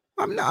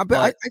 I'm not,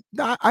 but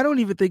I don't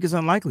even think it's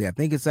unlikely. I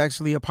think it's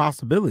actually a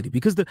possibility,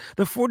 because the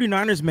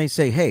 49ers may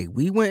say, hey,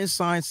 we went and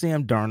signed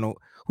Sam Darnold,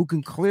 who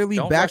can clearly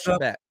back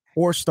up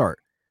or start.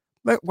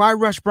 Why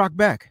rush Brock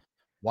back?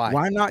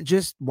 Why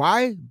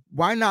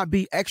not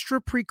be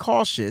extra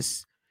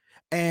precautious?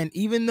 And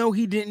even though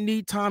he didn't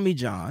need Tommy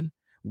John,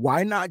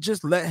 why not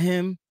just let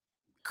him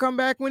come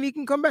back when he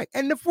can come back?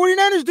 And the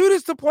 49ers do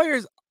this to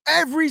players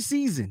every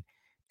season.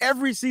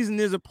 Every season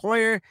there's a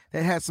player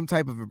that has some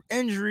type of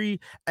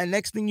injury, and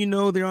next thing you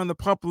know, they're on the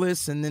PUP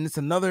list, and then it's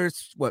another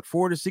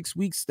 4 to 6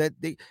 weeks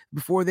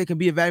before they can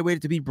be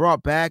evaluated to be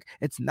brought back.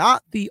 It's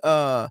not the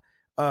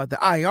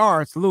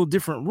IR, it's a little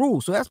different rule.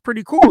 So that's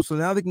pretty cool. So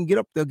now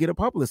they'll get a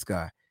PUP list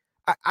guy.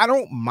 I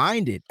don't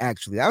mind it,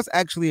 actually. That was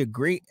actually a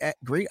great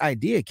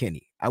idea,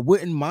 Kenny. I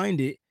wouldn't mind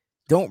it.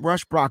 Don't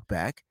rush Brock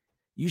back.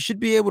 You should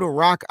be able to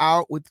rock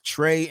out with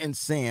Trey and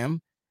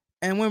Sam.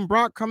 And when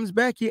Brock comes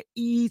back, you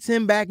ease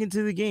him back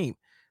into the game.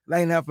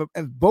 Like, now,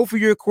 if both of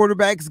your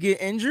quarterbacks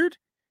get injured,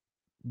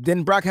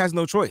 then Brock has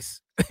no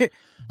choice.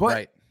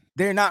 But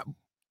they're not.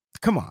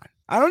 Come on.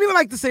 I don't even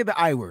like to say the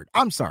I word.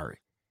 I'm sorry.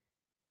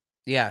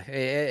 Yeah,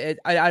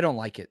 I don't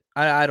like it.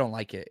 I don't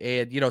like it.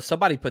 And,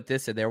 somebody put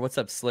this in there. What's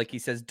up, Slick? He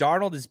says,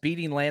 Darnold is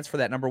beating Lance for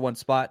that number 1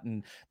 spot.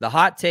 And the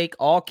hot take,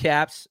 all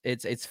caps,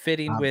 it's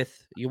fitting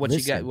with what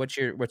you got, what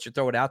you're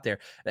throwing out there.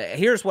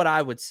 Here's what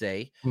I would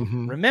say.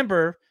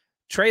 Remember,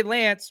 Trey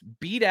Lance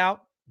beat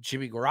out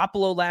Jimmy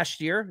Garoppolo last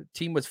year.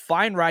 Team was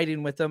fine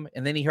riding with him,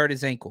 and then he hurt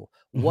his ankle.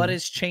 What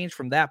has changed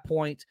from that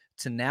point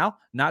to now?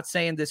 Not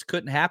saying this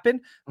couldn't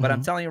happen, but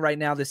I'm telling you right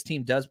now, this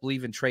team does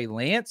believe in Trey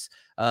Lance.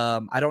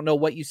 I don't know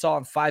what you saw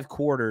in 5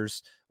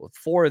 quarters, with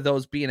 4 of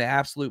those being an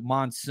absolute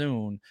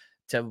monsoon,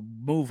 to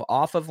move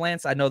off of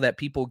Lance. I know that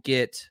people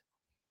get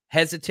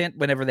hesitant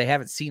whenever they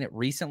haven't seen it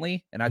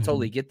recently, and I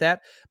totally get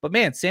that. But,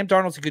 man, Sam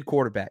Darnold's a good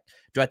quarterback.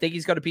 Do I think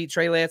he's going to beat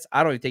Trey Lance?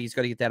 I don't even think he's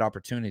going to get that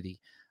opportunity.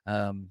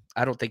 I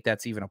don't think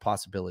that's even a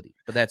possibility,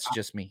 but that's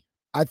just me.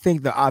 I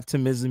think the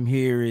optimism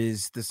here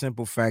is the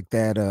simple fact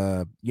that,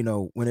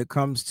 when it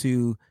comes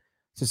to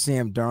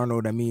Sam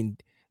Darnold, I mean,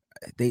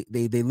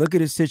 they look at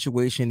his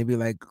situation and be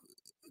like,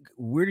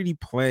 where did he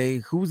play?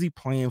 Who's he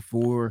playing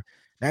for?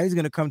 Now he's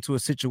going to come to a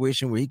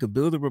situation where he could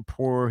build a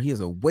rapport. He has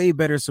a way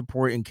better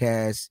supporting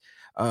cast.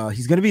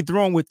 He's going to be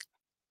thrown with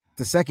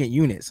the second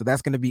unit, so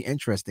that's going to be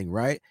interesting,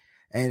 right?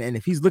 And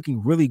if he's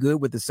looking really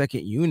good with the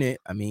second unit,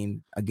 I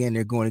mean, again,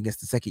 they're going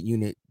against the second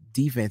unit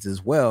defense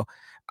as well.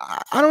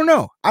 I don't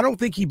know. I don't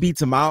think he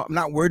beats him out. I'm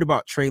not worried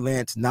about Trey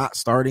Lance not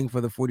starting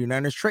for the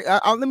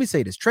 49ers. Let me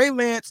say this. Trey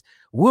Lance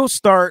will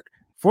start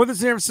for the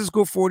San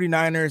Francisco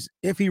 49ers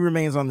if he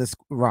remains on this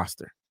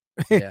roster.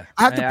 Yeah,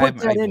 I have to put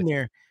that in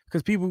there,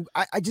 because people,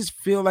 I just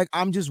feel like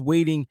I'm just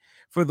waiting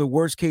for the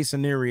worst case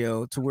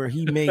scenario to where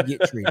he may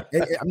get traded.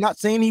 I'm not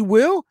saying he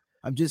will.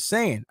 I'm just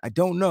saying I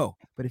don't know.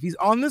 But if he's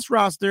on this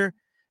roster,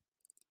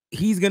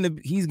 he's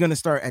gonna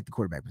start at the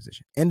quarterback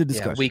position. End of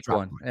discussion. Week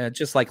 1,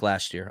 just like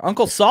last year.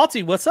 Uncle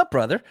Salty, what's up,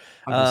 brother?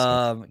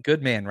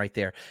 Good man, right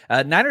there.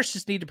 Niners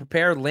just need to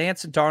prepare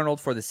Lance and Darnold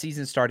for the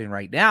season starting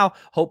right now.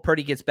 Hope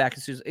Purdy gets back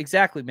as soon as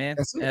exactly, man.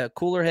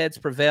 Cooler heads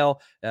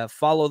prevail.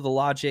 Follow the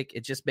logic.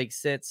 It just makes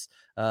sense.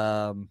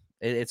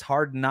 It's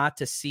hard not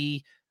to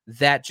see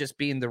that just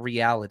being the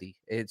reality.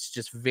 It's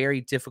just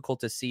very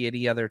difficult to see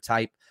any other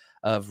type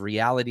of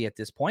reality at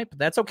this point, but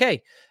that's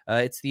okay.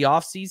 It's the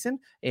off season,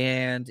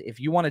 and if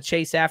you want to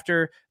chase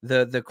after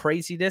the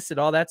craziness and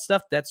all that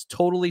stuff, that's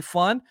totally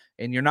fun,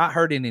 and you're not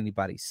hurting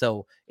anybody.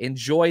 So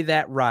enjoy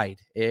that ride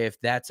if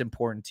that's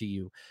important to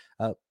you.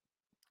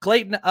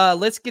 Clayton,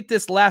 let's get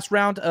this last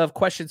round of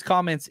questions,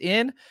 comments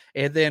in,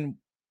 and then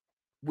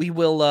we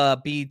will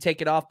be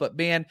taking off. But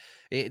man,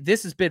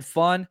 this has been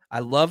fun. I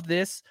love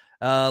this.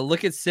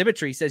 Look at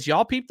Symmetry. He says,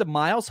 y'all peep the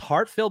Miles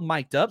Hartfield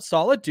mic'd up.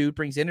 Solid dude,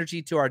 brings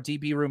energy to our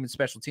DB room and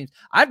special teams.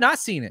 I've not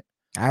seen it.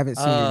 I haven't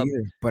seen it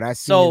either, but I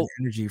see his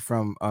energy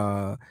from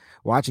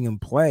watching him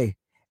play.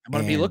 I'm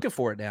gonna be looking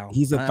for it now.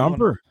 He's a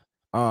thumper.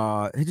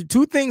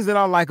 Two things that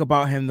I like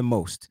about him the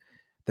most: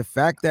 the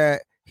fact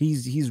that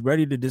he's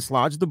ready to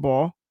dislodge the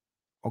ball.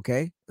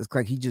 Okay, it's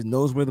like he just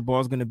knows where the ball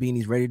is going to be and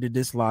he's ready to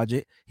dislodge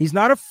it. He's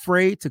not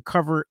afraid to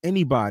cover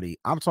anybody.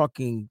 I'm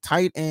talking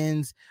tight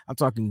ends. I'm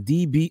talking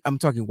DB. I'm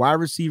talking wide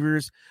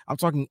receivers. I'm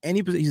talking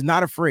any position. He's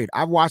not afraid.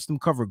 I've watched him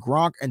cover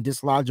Gronk and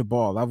dislodge a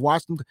ball. I've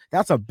watched him.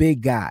 That's a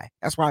big guy.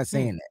 That's why I'm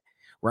saying that,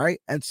 right?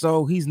 And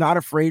so he's not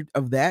afraid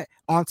of that.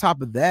 On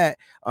top of that,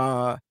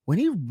 when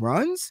he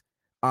runs,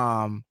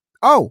 only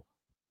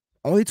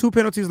 2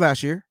 penalties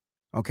last year.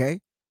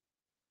 Okay.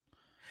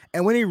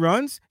 And when he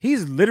runs,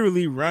 he's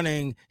literally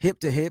running hip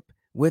to hip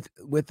with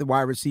the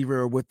wide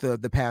receiver or with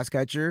the pass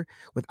catcher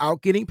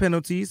without getting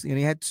penalties. And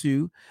he had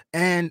 2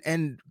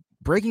 and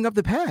breaking up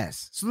the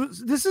pass. So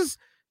this is,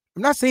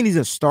 I'm not saying he's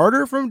a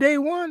starter from day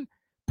one,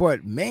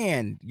 but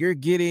man, you're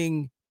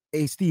getting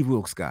a Steve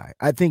Wilks guy.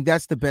 I think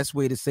that's the best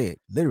way to say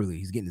it. Literally,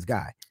 he's getting his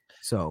guy.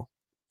 So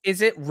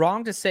is it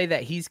wrong to say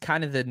that he's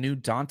kind of the new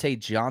Dante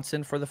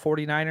Johnson for the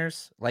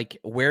 49ers? Like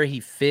where he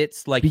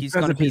fits, like he's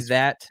going to be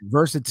that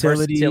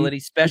versatility,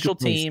 special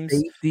teams.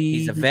 Safety.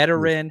 He's a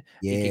veteran.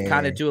 Yeah. He can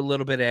kind of do a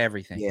little bit of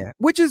everything. Yeah,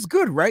 which is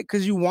good, right?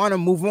 Because you want to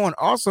move on.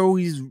 Also,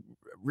 he's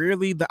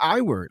really the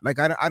I word. Like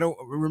I don't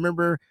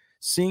remember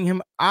seeing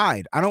him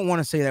eyed. I don't want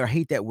to say that. I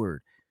hate that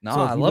word. No,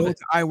 so I love it. What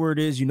the I word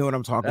is, you know what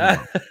I'm talking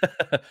about.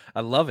 I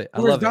love it.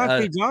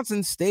 Dante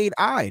Johnson stayed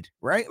eyed,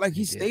 right? Like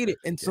he stayed it.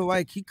 And so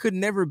like he could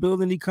never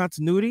build any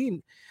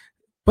continuity.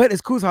 But it's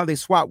cool how they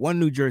swap one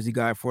New Jersey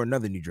guy for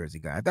another New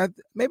Jersey guy. I thought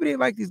maybe they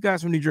like these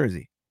guys from New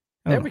Jersey.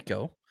 There we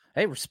go.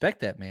 Hey,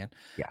 respect that, man.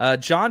 Yeah.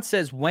 John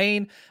says,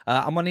 Wayne,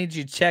 I'm going to need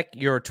you to check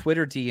your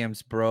Twitter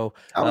DMs, bro.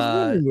 I was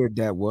wondering where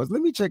that was.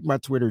 Let me check my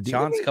Twitter DMs.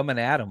 John's coming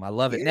at him. I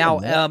love it. Now,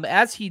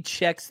 as he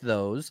checks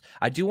those,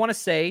 I do want to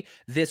say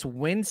this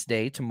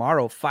Wednesday,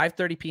 tomorrow,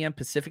 5:30 p.m.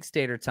 Pacific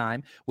Standard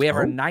Time, we have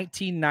our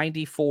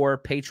 1994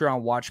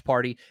 Patreon watch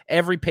party.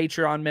 Every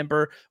Patreon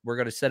member, we're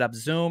going to set up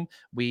Zoom.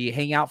 We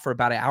hang out for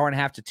about an hour and a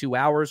half to 2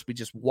 hours. We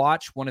just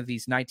watch one of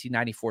these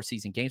 1994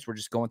 season games. We're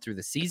just going through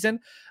the season.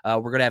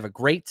 We're going to have a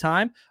great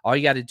time. All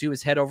you got to do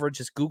is head over,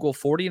 just Google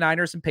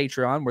 49ers and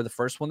Patreon. We're the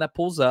first one that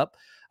pulls up.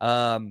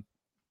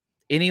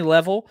 Any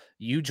level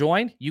you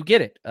join, you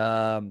get it.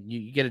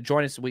 You get to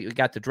join us. We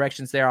got the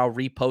directions there. I'll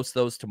repost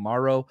those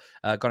tomorrow.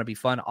 Going to be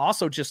fun.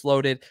 Also just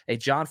loaded a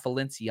John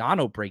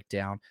Feliciano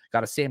breakdown.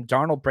 Got a Sam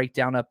Darnold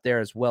breakdown up there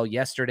as well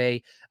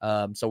yesterday.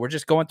 So we're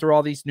just going through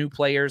all these new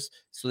players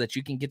so that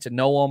you can get to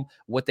know them,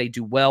 what they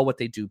do well, what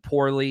they do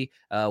poorly,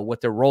 what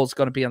their role is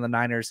going to be on the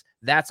Niners.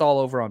 That's all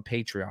over on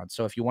Patreon.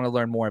 So if you want to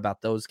learn more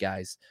about those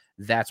guys,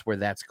 that's where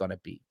that's going to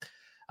be.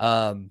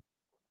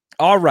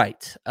 All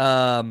right.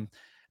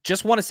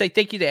 Just want to say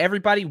thank you to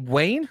everybody.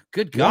 Wayne,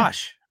 good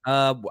gosh.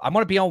 I'm going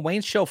to be on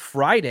Wayne's show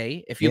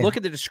Friday. If you look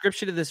at the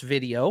description of this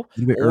video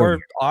or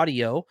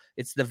audio,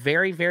 it's the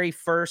very, very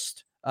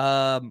first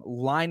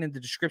line in the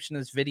description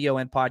of this video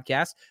and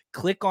podcast.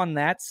 Click on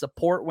that.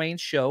 Support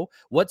Wayne's show.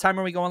 What time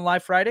are we going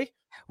live Friday?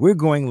 We're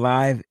going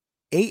live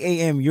 8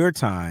 a.m. your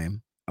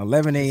time,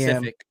 11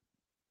 a.m.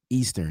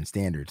 Eastern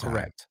Standard Time.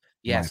 Correct.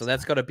 Yeah, so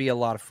that's going to be a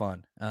lot of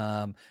fun.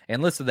 And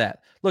listen to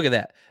that. Look at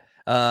that.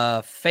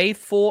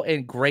 Faithful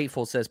and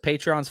Grateful says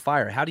Patreon's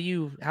fire. How do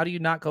you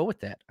not go with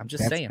that? I'm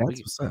just saying.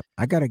 That's what's up.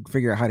 I got to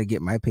figure out how to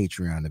get my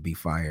Patreon to be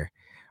fire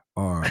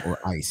or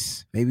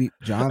ice. Maybe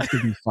John's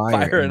could be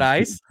fire and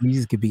ice.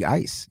 Jesus could be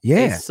ice.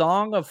 Yeah. A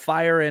song of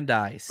fire and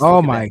ice.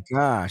 Oh my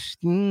gosh.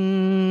 I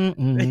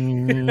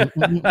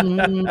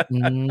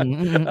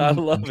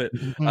love it.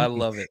 I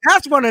love it.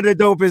 That's one of the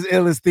dopest,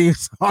 illest theme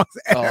songs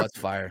ever. Oh, it's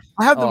fire.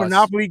 I have the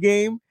Monopoly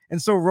game.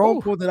 And so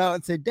Rome pulled it out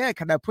and said, Dad,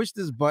 can I push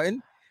this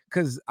button?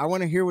 Because I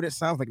want to hear what it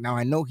sounds like. Now,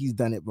 I know he's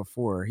done it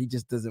before. He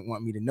just doesn't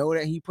want me to know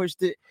that he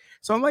pushed it.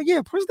 So I'm like,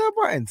 yeah, push that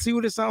button. See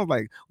what it sounds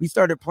like. We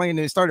started playing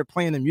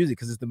the music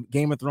because it's the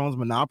Game of Thrones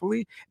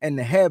Monopoly and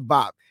the head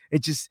bop.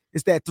 It's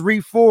that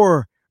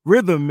 3/4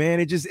 rhythm, man.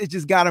 It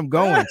just got him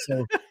going.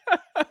 So,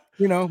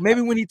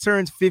 maybe when he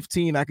turns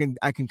 15, I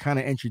can kind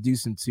of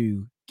introduce him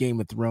to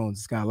Game of Thrones.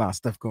 It's got a lot of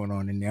stuff going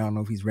on in there. I don't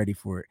know if he's ready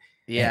for it.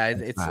 Yeah,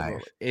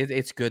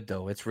 it's good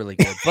though. It's really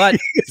good. But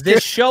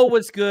this show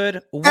was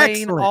good.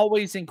 Wayne,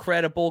 always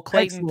incredible.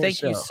 Clayton,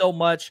 thank you so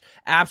much.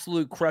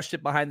 Absolute crushed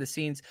it behind the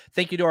scenes.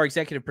 Thank you to our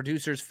executive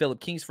producers, Philip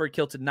Kingsford,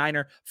 Kilton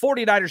Niner,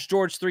 49ers,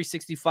 George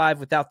 365.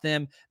 Without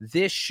them,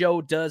 this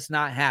show does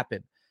not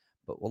happen.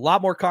 But a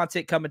lot more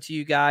content coming to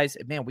you guys.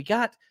 And man, we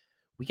got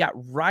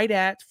right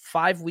at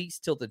 5 weeks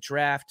till the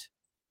draft.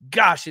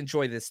 Gosh,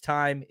 enjoy this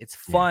time. It's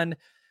fun.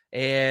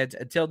 And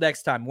until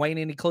next time, Wayne,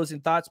 any closing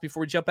thoughts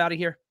before we jump out of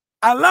here?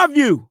 I love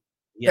you.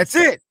 Yes,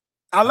 that's it.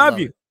 I love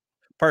you.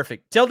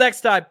 Perfect. Till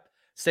next time,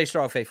 stay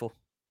strong, faithful.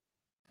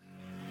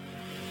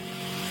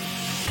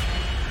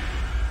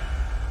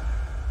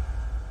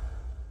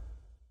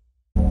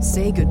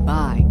 Say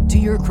goodbye to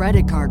your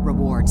credit card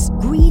rewards.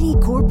 Greedy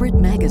corporate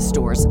mega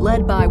stores,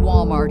 led by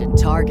Walmart and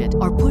Target,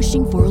 are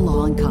pushing for a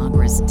law in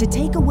Congress to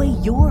take away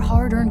your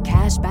hard-earned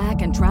cash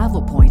back and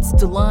travel points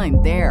to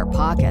line their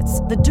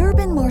pockets. The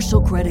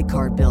Durbin-Marshall credit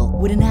card bill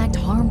would enact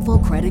harmful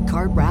credit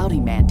card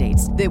routing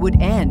mandates that would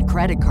end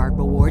credit card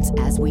rewards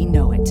as we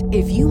know it.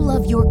 If you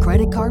love your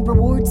credit card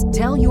rewards,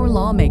 tell your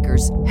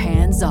lawmakers,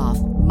 hands off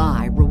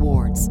my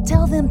rewards.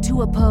 Tell them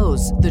to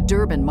oppose the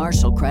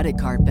Durbin-Marshall credit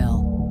card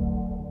bill.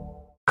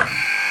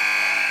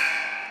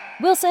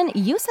 Wilson,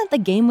 you sent the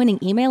game-winning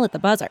email at the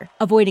buzzer,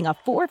 avoiding a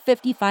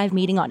 4:55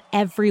 meeting on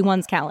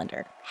everyone's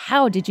calendar.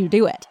 How did you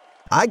do it?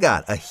 I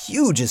got a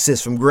huge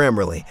assist from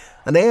Grammarly,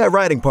 an AI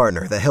writing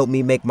partner that helped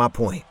me make my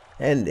point.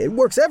 And it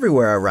works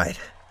everywhere I write.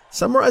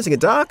 Summarizing a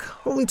doc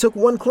only took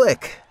one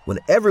click. When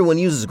everyone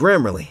uses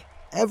Grammarly,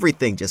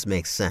 everything just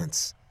makes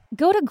sense.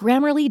 Go to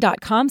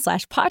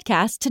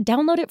Grammarly.com/podcast to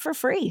download it for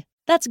free.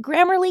 That's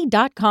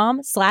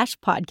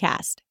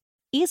Grammarly.com/podcast.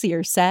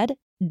 Easier said,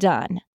 done.